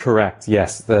 Correct,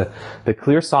 yes. The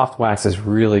clear soft wax is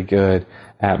really good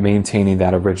at maintaining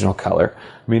that original color.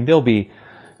 There'll be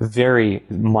very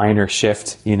minor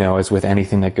shift, as with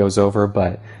anything that goes over,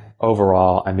 but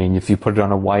overall, if you put it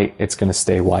on a white, it's going to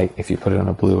stay white. If you put it on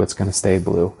a blue, it's going to stay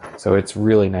blue. So it's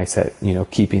really nice at,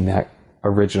 keeping that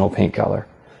original paint color.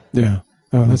 Yeah.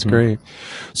 Oh, that's great.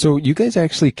 So you guys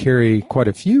actually carry quite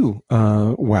a few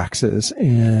waxes.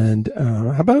 And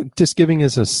how about just giving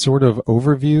us a sort of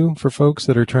overview for folks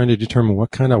that are trying to determine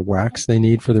what kind of wax they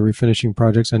need for the refinishing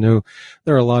projects? I know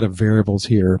there are a lot of variables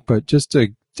here, but just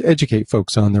to educate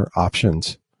folks on their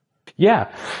options. Yeah.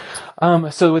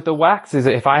 So with the waxes,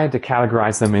 if I had to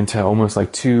categorize them into almost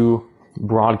like 2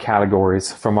 broad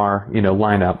categories from our,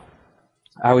 lineup,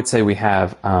 I would say we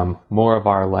have more of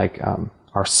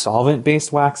our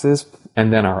solvent-based waxes,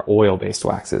 and then our oil-based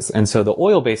waxes. And so the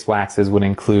oil-based waxes would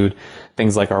include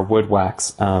things like our wood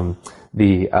wax,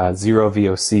 the zero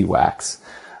VOC wax.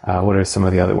 What are some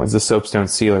of the other ones? The soapstone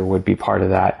sealer would be part of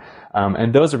that.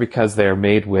 And those are because they're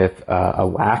made with a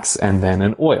wax and then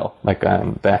an oil. I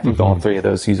think all 3 of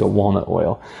those use a walnut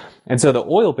oil. And so the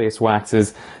oil-based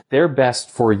waxes, they're best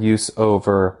for use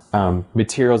over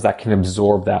materials that can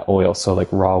absorb that oil. So like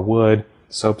raw wood,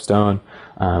 soapstone,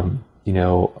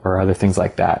 or other things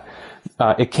like that.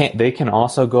 They can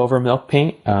also go over milk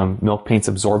paint. Milk paint's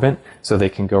absorbent, so they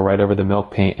can go right over the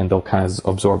milk paint and they'll kind of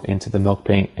absorb into the milk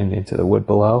paint and into the wood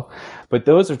below. But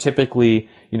those are typically,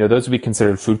 those would be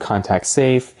considered food contact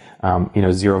safe,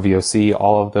 zero VOC,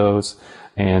 all of those.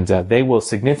 And they will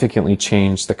significantly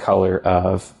change the color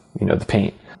of, the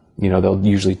paint. They'll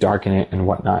usually darken it and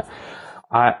whatnot.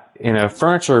 In a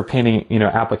furniture painting,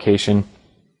 application,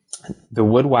 the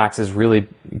wood wax is really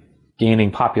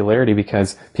gaining popularity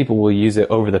because people will use it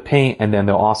over the paint, and then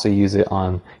they'll also use it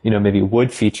on, maybe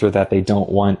wood feature that they don't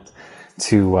want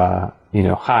to,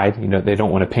 hide. They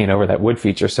don't want to paint over that wood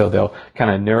feature, so they'll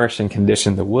kind of nourish and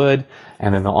condition the wood,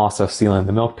 and then they'll also seal in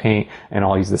the milk paint, and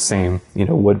I'll use the same,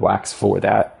 wood wax for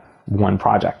that one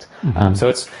project. So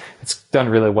it's done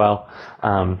really well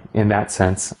in that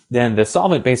sense. Then the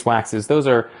solvent-based waxes, those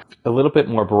are a little bit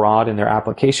more broad in their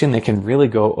application. They can really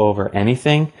go over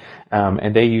anything,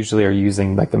 and they usually are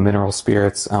using like the mineral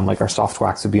spirits, like our soft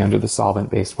wax would be under the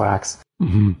solvent-based wax.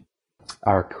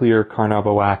 Our clear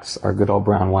carnauba wax, our good old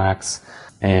brown wax,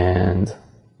 and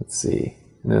let's see,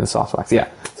 and then the soft wax. Yeah,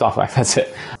 soft wax, that's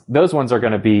it. Those ones are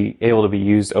going to be able to be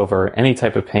used over any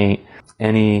type of paint,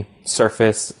 any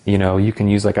surface. You can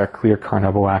use like our clear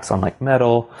carnauba wax on like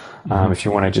metal, if you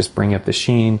want to just bring up the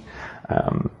sheen.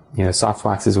 Soft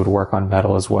waxes would work on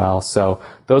metal as well. So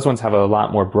those ones have a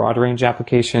lot more broad range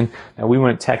application. Now we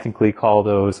wouldn't technically call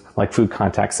those like food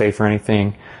contact safe or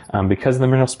anything, because of the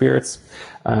mineral spirits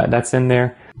that's in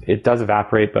there. It does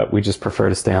evaporate, but we just prefer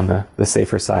to stay on the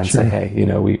safer side and say,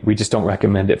 hey, we just don't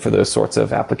recommend it for those sorts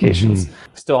of applications.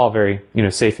 Still all very,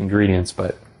 safe ingredients,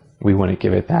 but we wouldn't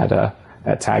give it that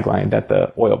tagline that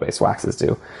the oil-based waxes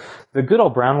do. The good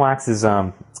old brown wax is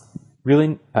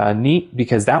really neat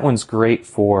because that one's great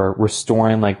for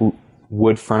restoring like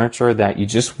wood furniture that you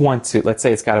just want to, let's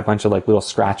say it's got a bunch of like little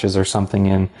scratches or something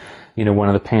in, one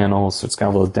of the panels, so it's got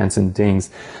little dents and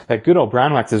dings. That good old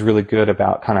brown wax is really good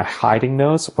about kind of hiding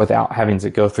those without having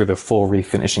to go through the full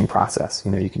refinishing process.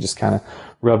 You can just kind of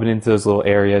rub it into those little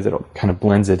areas. It'll kind of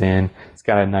blends it in. It's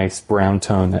got a nice brown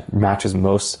tone that matches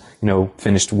most,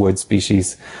 finished wood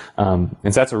species. And so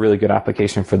that's a really good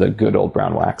application for the good old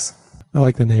brown wax. I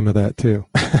like the name of that too.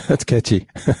 That's catchy.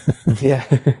 Yeah.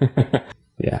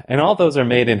 Yeah. And all those are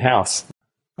made in-house.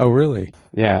 Oh, really?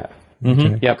 Yeah.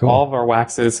 Okay, Yep. cool. All of our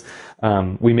waxes,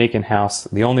 we make in-house.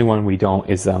 The only one we don't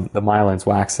is, the Mylands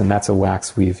wax. And that's a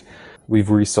wax we've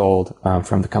resold,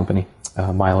 from the company,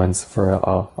 Mylands for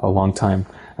a long time.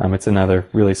 It's another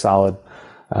really solid,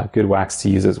 good wax to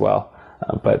use as well.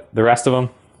 But the rest of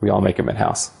them, we all make them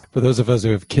in-house. For those of us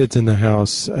who have kids in the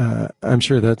house, I'm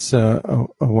sure that's a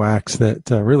wax that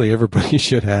really everybody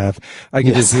should have. I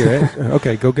can just hear it.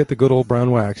 Okay, go get the good old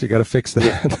brown wax. You got to fix that.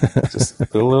 Yeah, just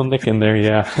put a little nick in there,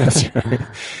 yeah. That's right.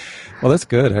 Well, that's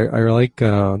good. I like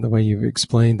the way you've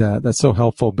explained that. That's so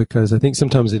helpful because I think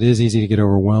sometimes it is easy to get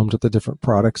overwhelmed with the different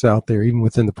products out there, even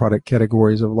within the product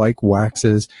categories of like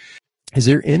waxes. Is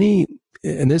there any,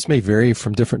 and this may vary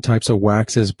from different types of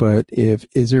waxes, but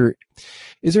is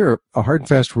there a hard and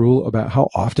fast rule about how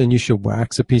often you should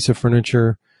wax a piece of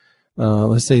furniture?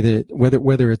 Let's say that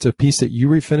whether it's a piece that you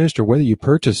refinished or whether you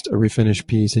purchased a refinished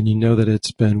piece and you know that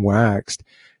it's been waxed,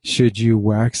 should you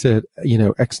wax it,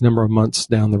 X number of months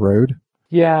down the road?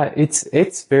 Yeah,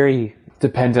 it's very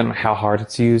dependent on how hard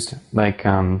it's used. Like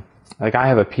I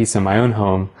have a piece in my own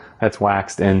home that's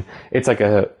waxed, and it's like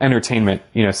a entertainment,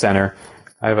 center.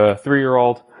 I have a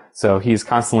 3-year-old. So he's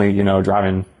constantly,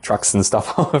 driving trucks and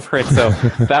stuff all over it. So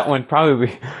that one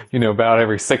probably, about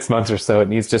every 6 months or so, it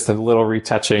needs just a little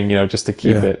retouching, just to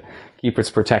keep its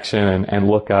protection and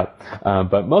look up.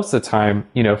 But most of the time,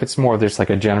 if it's more just like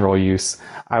a general use,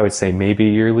 I would say maybe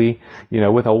yearly.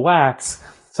 With a wax,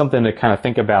 something to kind of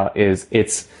think about is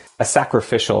it's a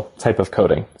sacrificial type of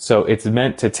coating. So it's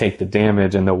meant to take the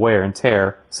damage and the wear and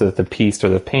tear so that the piece or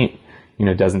the paint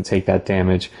doesn't take that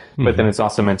damage, but then it's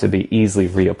also meant to be easily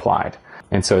reapplied.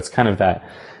 And so it's kind of that,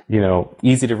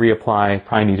 easy to reapply,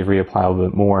 probably need to reapply a little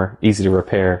bit more, easy to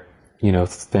repair,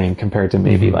 thing compared to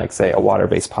maybe like say a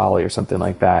water-based poly or something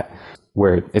like that,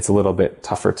 where it's a little bit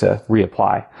tougher to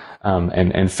reapply,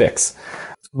 and fix.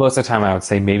 Most of the time I would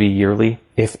say maybe yearly.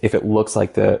 If it looks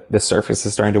like the surface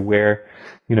is starting to wear,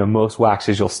 most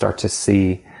waxes you'll start to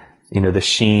see, the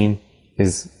sheen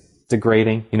is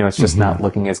degrading, it's just not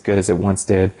looking as good as it once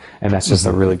did. And that's just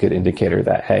a really good indicator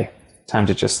that, hey, time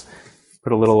to just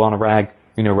put a little on a rag,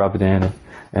 rub it in,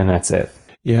 and that's it.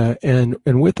 Yeah. And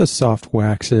with the soft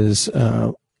waxes,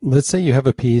 let's say you have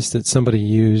a piece that somebody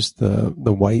used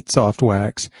the white soft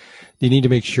wax. Do you need to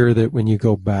make sure that when you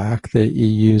go back that you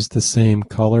use the same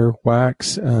color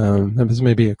wax? This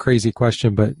may be a crazy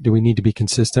question, but do we need to be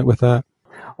consistent with that?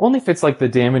 Only if it's like the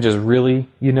damage is really,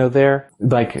 there.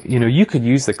 Like, you could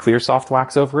use the clear soft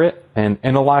wax over it. And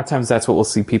a lot of times that's what we'll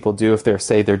see people do if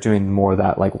they're doing more of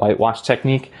that like whitewash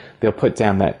technique. They'll put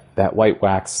down that white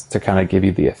wax to kind of give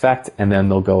you the effect, and then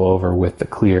they'll go over with the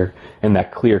clear, and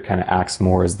that clear kind of acts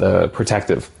more as the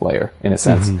protective layer in a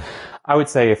sense. Mm-hmm. I would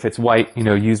say if it's white,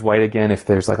 use white again if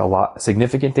there's like a lot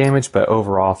significant damage, but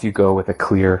overall, if you go with a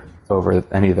clear over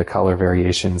any of the color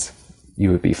variations,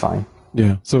 you would be fine.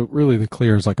 Yeah. So really the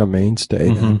clear is like a mainstay.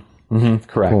 Mm-hmm. Mm-hmm.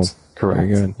 Correct. Cool. Correct. Very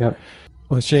good. Yep.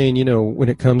 Well, Shane, when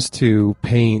it comes to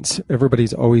paints,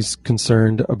 everybody's always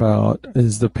concerned about,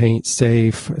 is the paint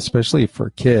safe, especially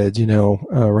for kids,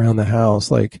 around the house?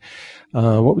 Like,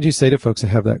 what would you say to folks that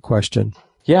have that question?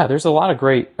 Yeah, there's a lot of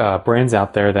great brands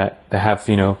out there that have,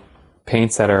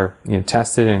 paints that are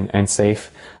tested and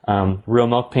safe. Real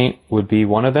Milk Paint would be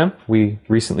one of them. We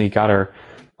recently got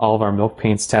all of our milk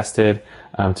paints tested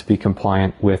to be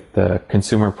compliant with the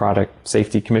Consumer Product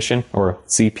Safety Commission, or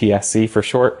CPSC for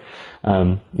short.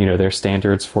 Their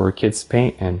standards for kids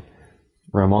paint, and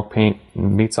Real Milk Paint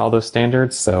meets all those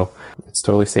standards, so it's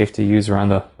totally safe to use around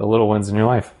the little ones in your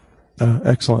life.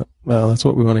 Excellent. Well, that's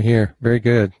what we want to hear. Very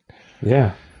good.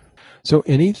 Yeah. So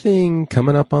anything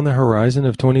coming up on the horizon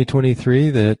of 2023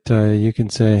 that you can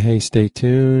say, hey, stay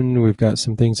tuned, we've got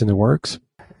some things in the works?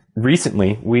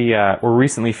 Recently, we were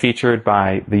recently featured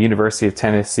by the University of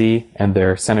Tennessee and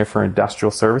their Center for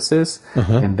Industrial Services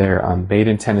in their Made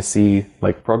in Tennessee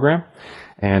program.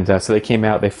 And so they came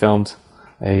out, they filmed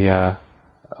a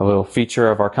little feature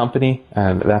of our company,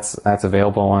 and that's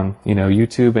available on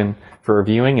YouTube and for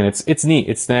viewing. And it's neat.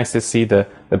 It's nice to see the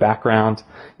background,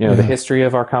 the history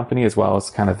of our company, as well as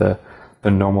kind of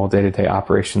the normal day-to-day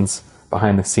operations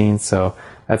behind the scenes. So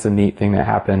that's a neat thing that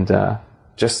happened. It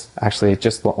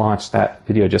just launched. That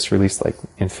video just released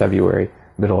in February,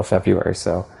 middle of February.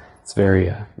 So it's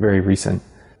very, very recent.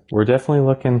 We're definitely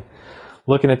looking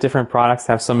at different products,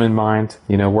 have some in mind,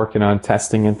 working on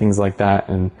testing and things like that.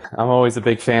 And I'm always a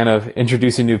big fan of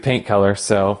introducing new paint colors.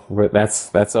 So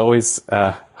that's always,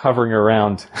 hovering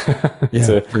around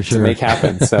to make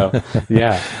happen. So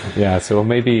yeah. So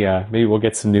maybe we'll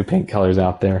get some new paint colors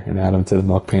out there and add them to the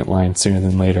milk paint line sooner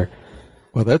than later.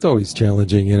 Well, that's always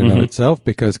challenging in and of itself,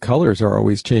 because colors are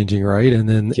always changing, right? And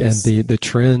then and the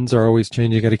trends are always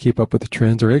changing. You got to keep up with the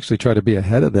trends, or actually try to be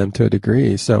ahead of them to a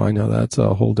degree. So I know that's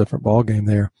a whole different ballgame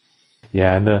there.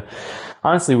 Yeah, and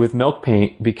honestly, with milk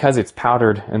paint, because it's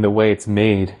powdered and the way it's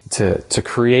made, to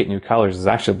create new colors is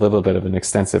actually a little bit of an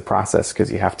extensive process,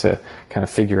 because you have to kind of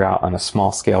figure out on a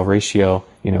small scale ratio,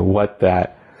 what the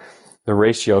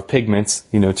ratio of pigments,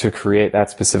 to create that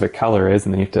specific color is,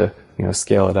 and then you have to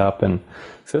scale it up. And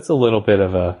so it's a little bit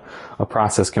of a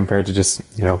process compared to just,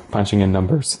 punching in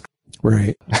numbers.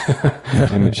 Right.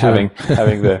 And having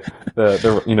the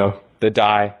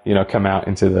dye, come out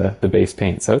into the base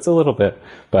paint. So it's a little bit,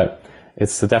 but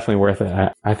it's definitely worth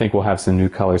it. I think we'll have some new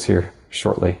colors here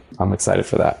shortly. I'm excited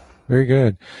for that. Very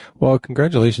good. Well,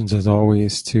 congratulations as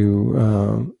always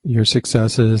to your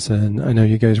successes. And I know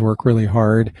you guys work really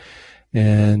hard.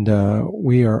 And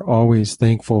we are always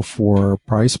thankful for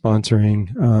Price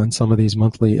sponsoring on some of these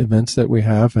monthly events that we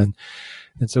have. And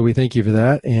so we thank you for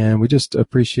that. And we just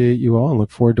appreciate you all and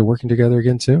look forward to working together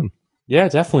again soon. Yeah,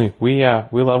 definitely. We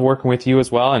love working with you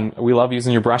as well. And we love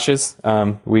using your brushes.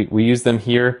 We use them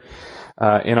here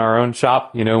in our own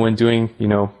shop, when doing,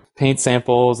 paint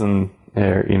samples and,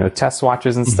 test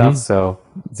swatches and stuff. So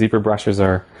Zebra brushes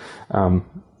are,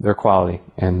 they're quality,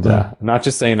 and I'm not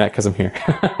just saying that because I'm here.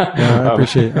 I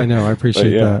appreciate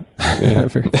that. Yeah.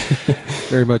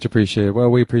 Very much appreciate it. Well,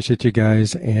 we appreciate you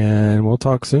guys, and we'll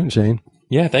talk soon, Shane.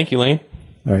 Yeah, thank you, Lane.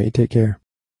 All right, you take care.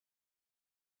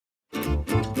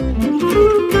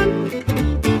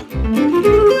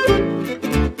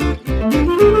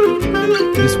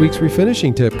 This week's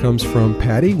refinishing tip comes from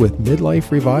Patty with Midlife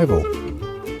Revival.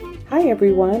 Hi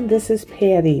everyone, this is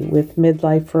Patty with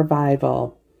Midlife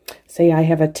Revival. Say, I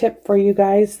have a tip for you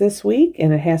guys this week,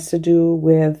 and it has to do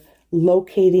with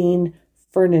locating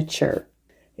furniture.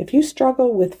 If you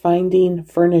struggle with finding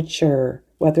furniture,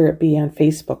 whether it be on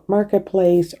Facebook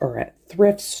Marketplace or at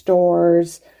thrift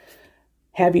stores,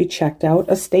 have you checked out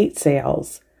estate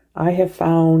sales? I have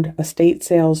found estate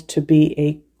sales to be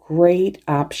a great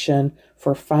option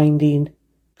for finding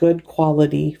good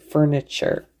quality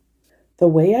furniture. The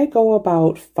way I go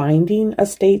about finding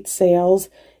estate sales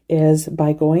is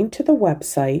by going to the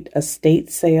website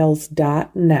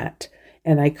estatesales.net,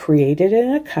 and I created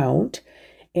an account,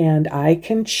 and I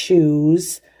can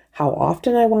choose how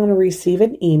often I want to receive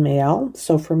an email.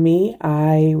 So for me,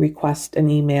 I request an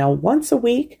email once a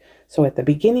week. So at the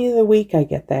beginning of the week, I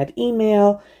get that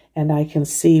email, and I can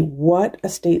see what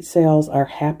estate sales are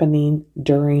happening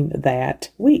during that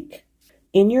week.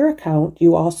 In your account,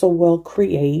 you also will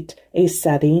create a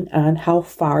setting on how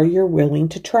far you're willing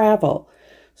to travel.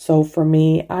 So for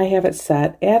me, I have it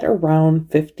set at around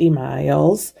 50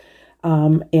 miles.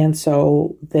 And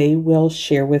so they will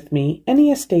share with me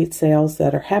any estate sales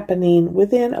that are happening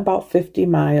within about 50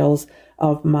 miles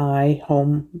of my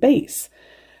home base.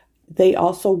 They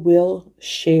also will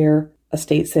share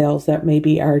estate sales that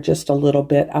maybe are just a little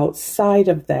bit outside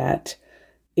of that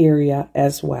area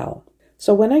as well.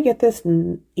 So when I get this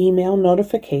email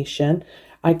notification,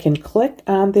 I can click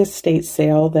on this estate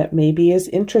sale that maybe is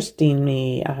interesting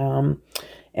me,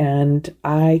 and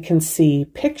I can see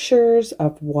pictures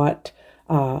of what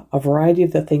a variety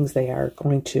of the things they are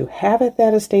going to have at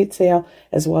that estate sale,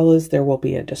 as well as there will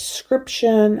be a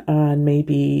description on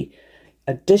maybe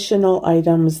additional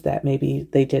items that maybe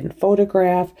they didn't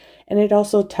photograph, and it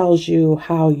also tells you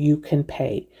how you can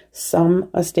pay.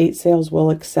 Some estate sales will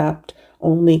accept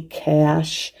only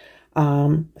cash.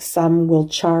 Some will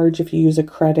charge if you use a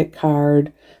credit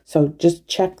card. So just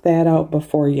check that out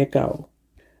before you go.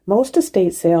 Most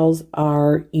estate sales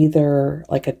are either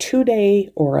like a 2-day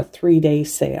or a 3-day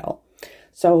sale.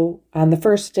 So on the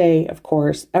first day, of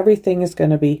course, everything is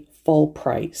going to be full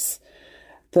price.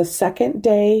 The second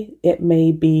day, it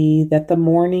may be that the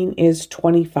morning is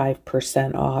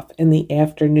 25% off and the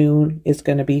afternoon is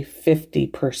going to be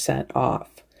 50% off.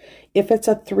 If it's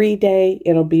a 3-day,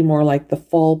 it'll be more like the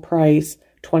full price,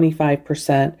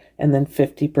 25%, and then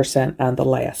 50% on the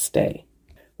last day.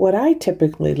 What I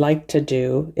typically like to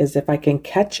do is if I can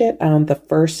catch it on the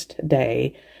first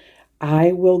day,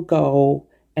 I will go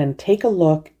and take a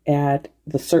look at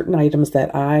the certain items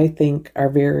that I think are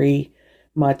very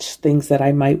much things that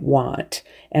I might want.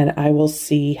 And I will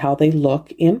see how they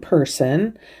look in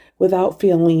person without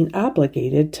feeling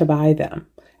obligated to buy them.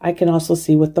 I can also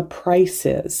see what the price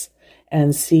is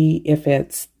and see if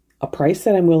it's a price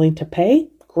that I'm willing to pay.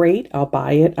 Great, I'll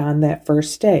buy it on that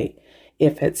first day.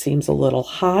 If it seems a little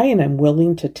high and I'm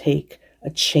willing to take a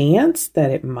chance that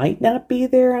it might not be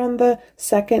there on the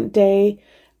second day,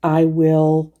 I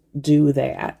will do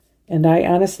that. And I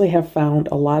honestly have found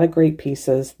a lot of great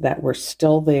pieces that were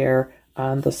still there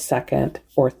on the second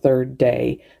or third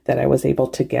day that I was able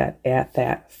to get at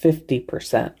that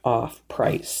 50% off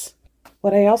price.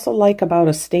 What I also like about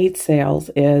estate sales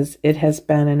is it has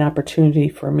been an opportunity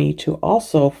for me to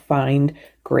also find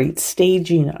great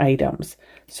staging items.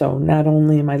 So not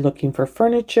only am I looking for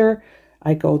furniture,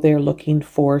 I go there looking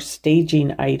for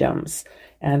staging items.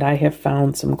 And I have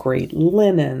found some great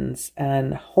linens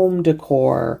and home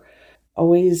decor.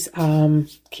 Always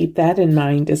keep that in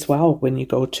mind as well when you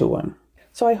go to them.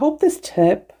 So I hope this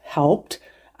tip helped.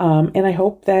 And I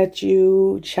hope that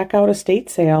you check out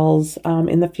estate sales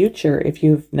in the future if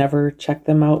you've never checked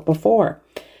them out before.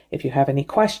 If you have any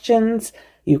questions,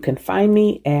 you can find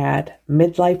me at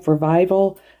Midlife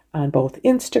Revival on both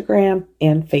Instagram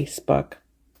and Facebook.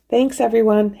 Thanks,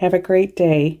 everyone. Have a great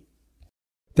day.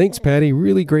 Thanks, Patty.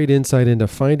 Really great insight into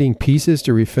finding pieces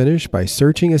to refinish by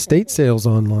searching estate sales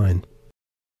online.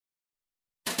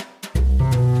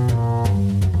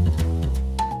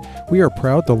 We are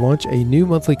proud to launch a new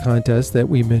monthly contest that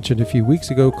we mentioned a few weeks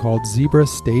ago called Zebra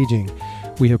Staging.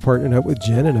 We have partnered up with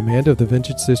Jen and Amanda of the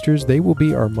Vintage Sisters. They will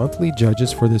be our monthly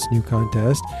judges for this new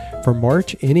contest. For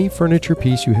March, any furniture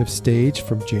piece you have staged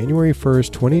from January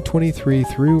 1st, 2023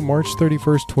 through March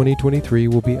 31st, 2023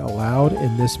 will be allowed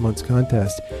in this month's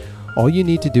contest. All you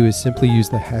need to do is simply use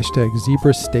the hashtag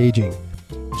Zebra Staging.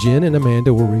 Jen and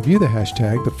Amanda will review the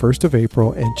hashtag the 1st of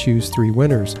April and choose 3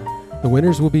 winners. The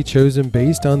winners will be chosen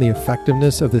based on the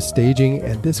effectiveness of the staging,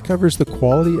 and this covers the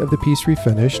quality of the piece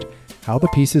refinished, how the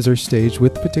pieces are staged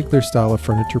with the particular style of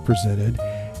furniture presented,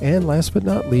 and last but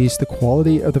not least, the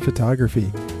quality of the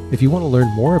photography. If you want to learn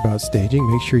more about staging,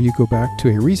 make sure you go back to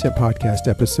a recent podcast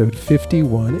episode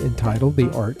 51 entitled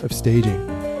The Art of Staging.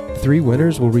 The 3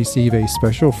 winners will receive a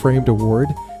special framed award,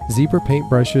 zebra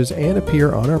paintbrushes, and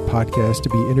appear on our podcast to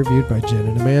be interviewed by Jen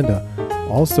and Amanda.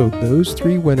 Also, those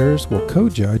 3 winners will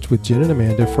co-judge with Jen and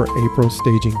Amanda for April's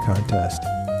staging contest.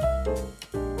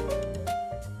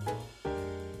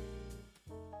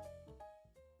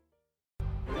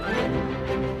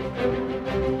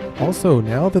 Also,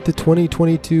 now that the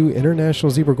 2022 International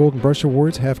Zebra Golden Brush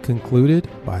Awards have concluded,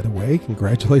 by the way,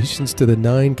 congratulations to the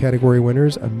 9 category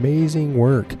winners. Amazing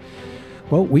work.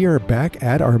 Well, we are back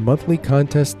at our monthly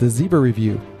contest, the Zebra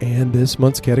Review, and this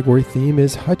month's category theme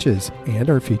is hutches, and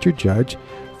our featured judge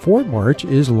for March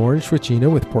is Lauren Schwachina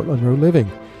with Portland Road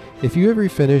Living. If you have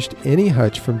refinished any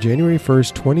hutch from January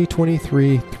 1st,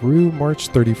 2023 through March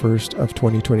 31st of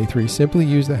 2023, simply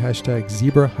use the hashtag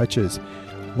 #ZebraHutches.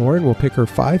 Lauren will pick her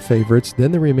 5 favorites,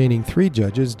 then the remaining 3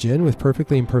 judges, Jen with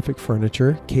Perfectly Imperfect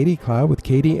Furniture, Katie Cloud with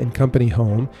Katie and Company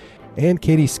Home, and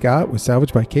Katie Scott with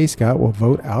Salvage by K. Scott will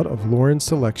vote out of Lauren's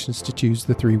selections to choose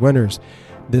the 3 winners.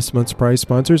 This month's prize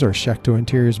sponsors are Shecto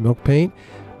Interiors Milk Paint,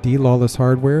 D Lawless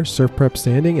Hardware, Surf Prep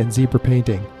Sanding, and Zebra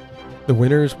Painting. The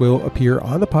winners will appear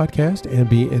on the podcast and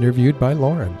be interviewed by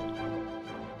Lauren.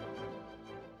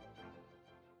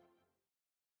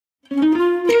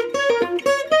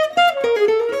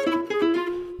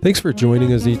 Thanks for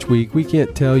joining us each week. We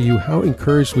can't tell you how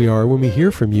encouraged we are when we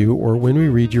hear from you or when we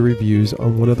read your reviews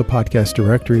on one of the podcast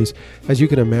directories. As you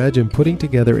can imagine, putting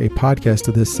together a podcast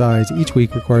of this size each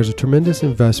week requires a tremendous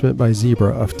investment by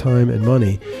Zebra of time and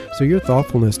money, so your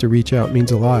thoughtfulness to reach out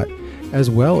means a lot. As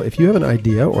well, if you have an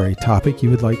idea or a topic you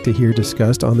would like to hear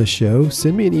discussed on the show,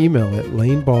 send me an email at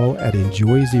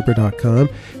laneball@enjoyzebra.com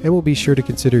and we'll be sure to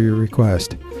consider your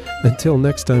request. Until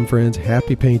next time, friends,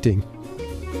 happy painting.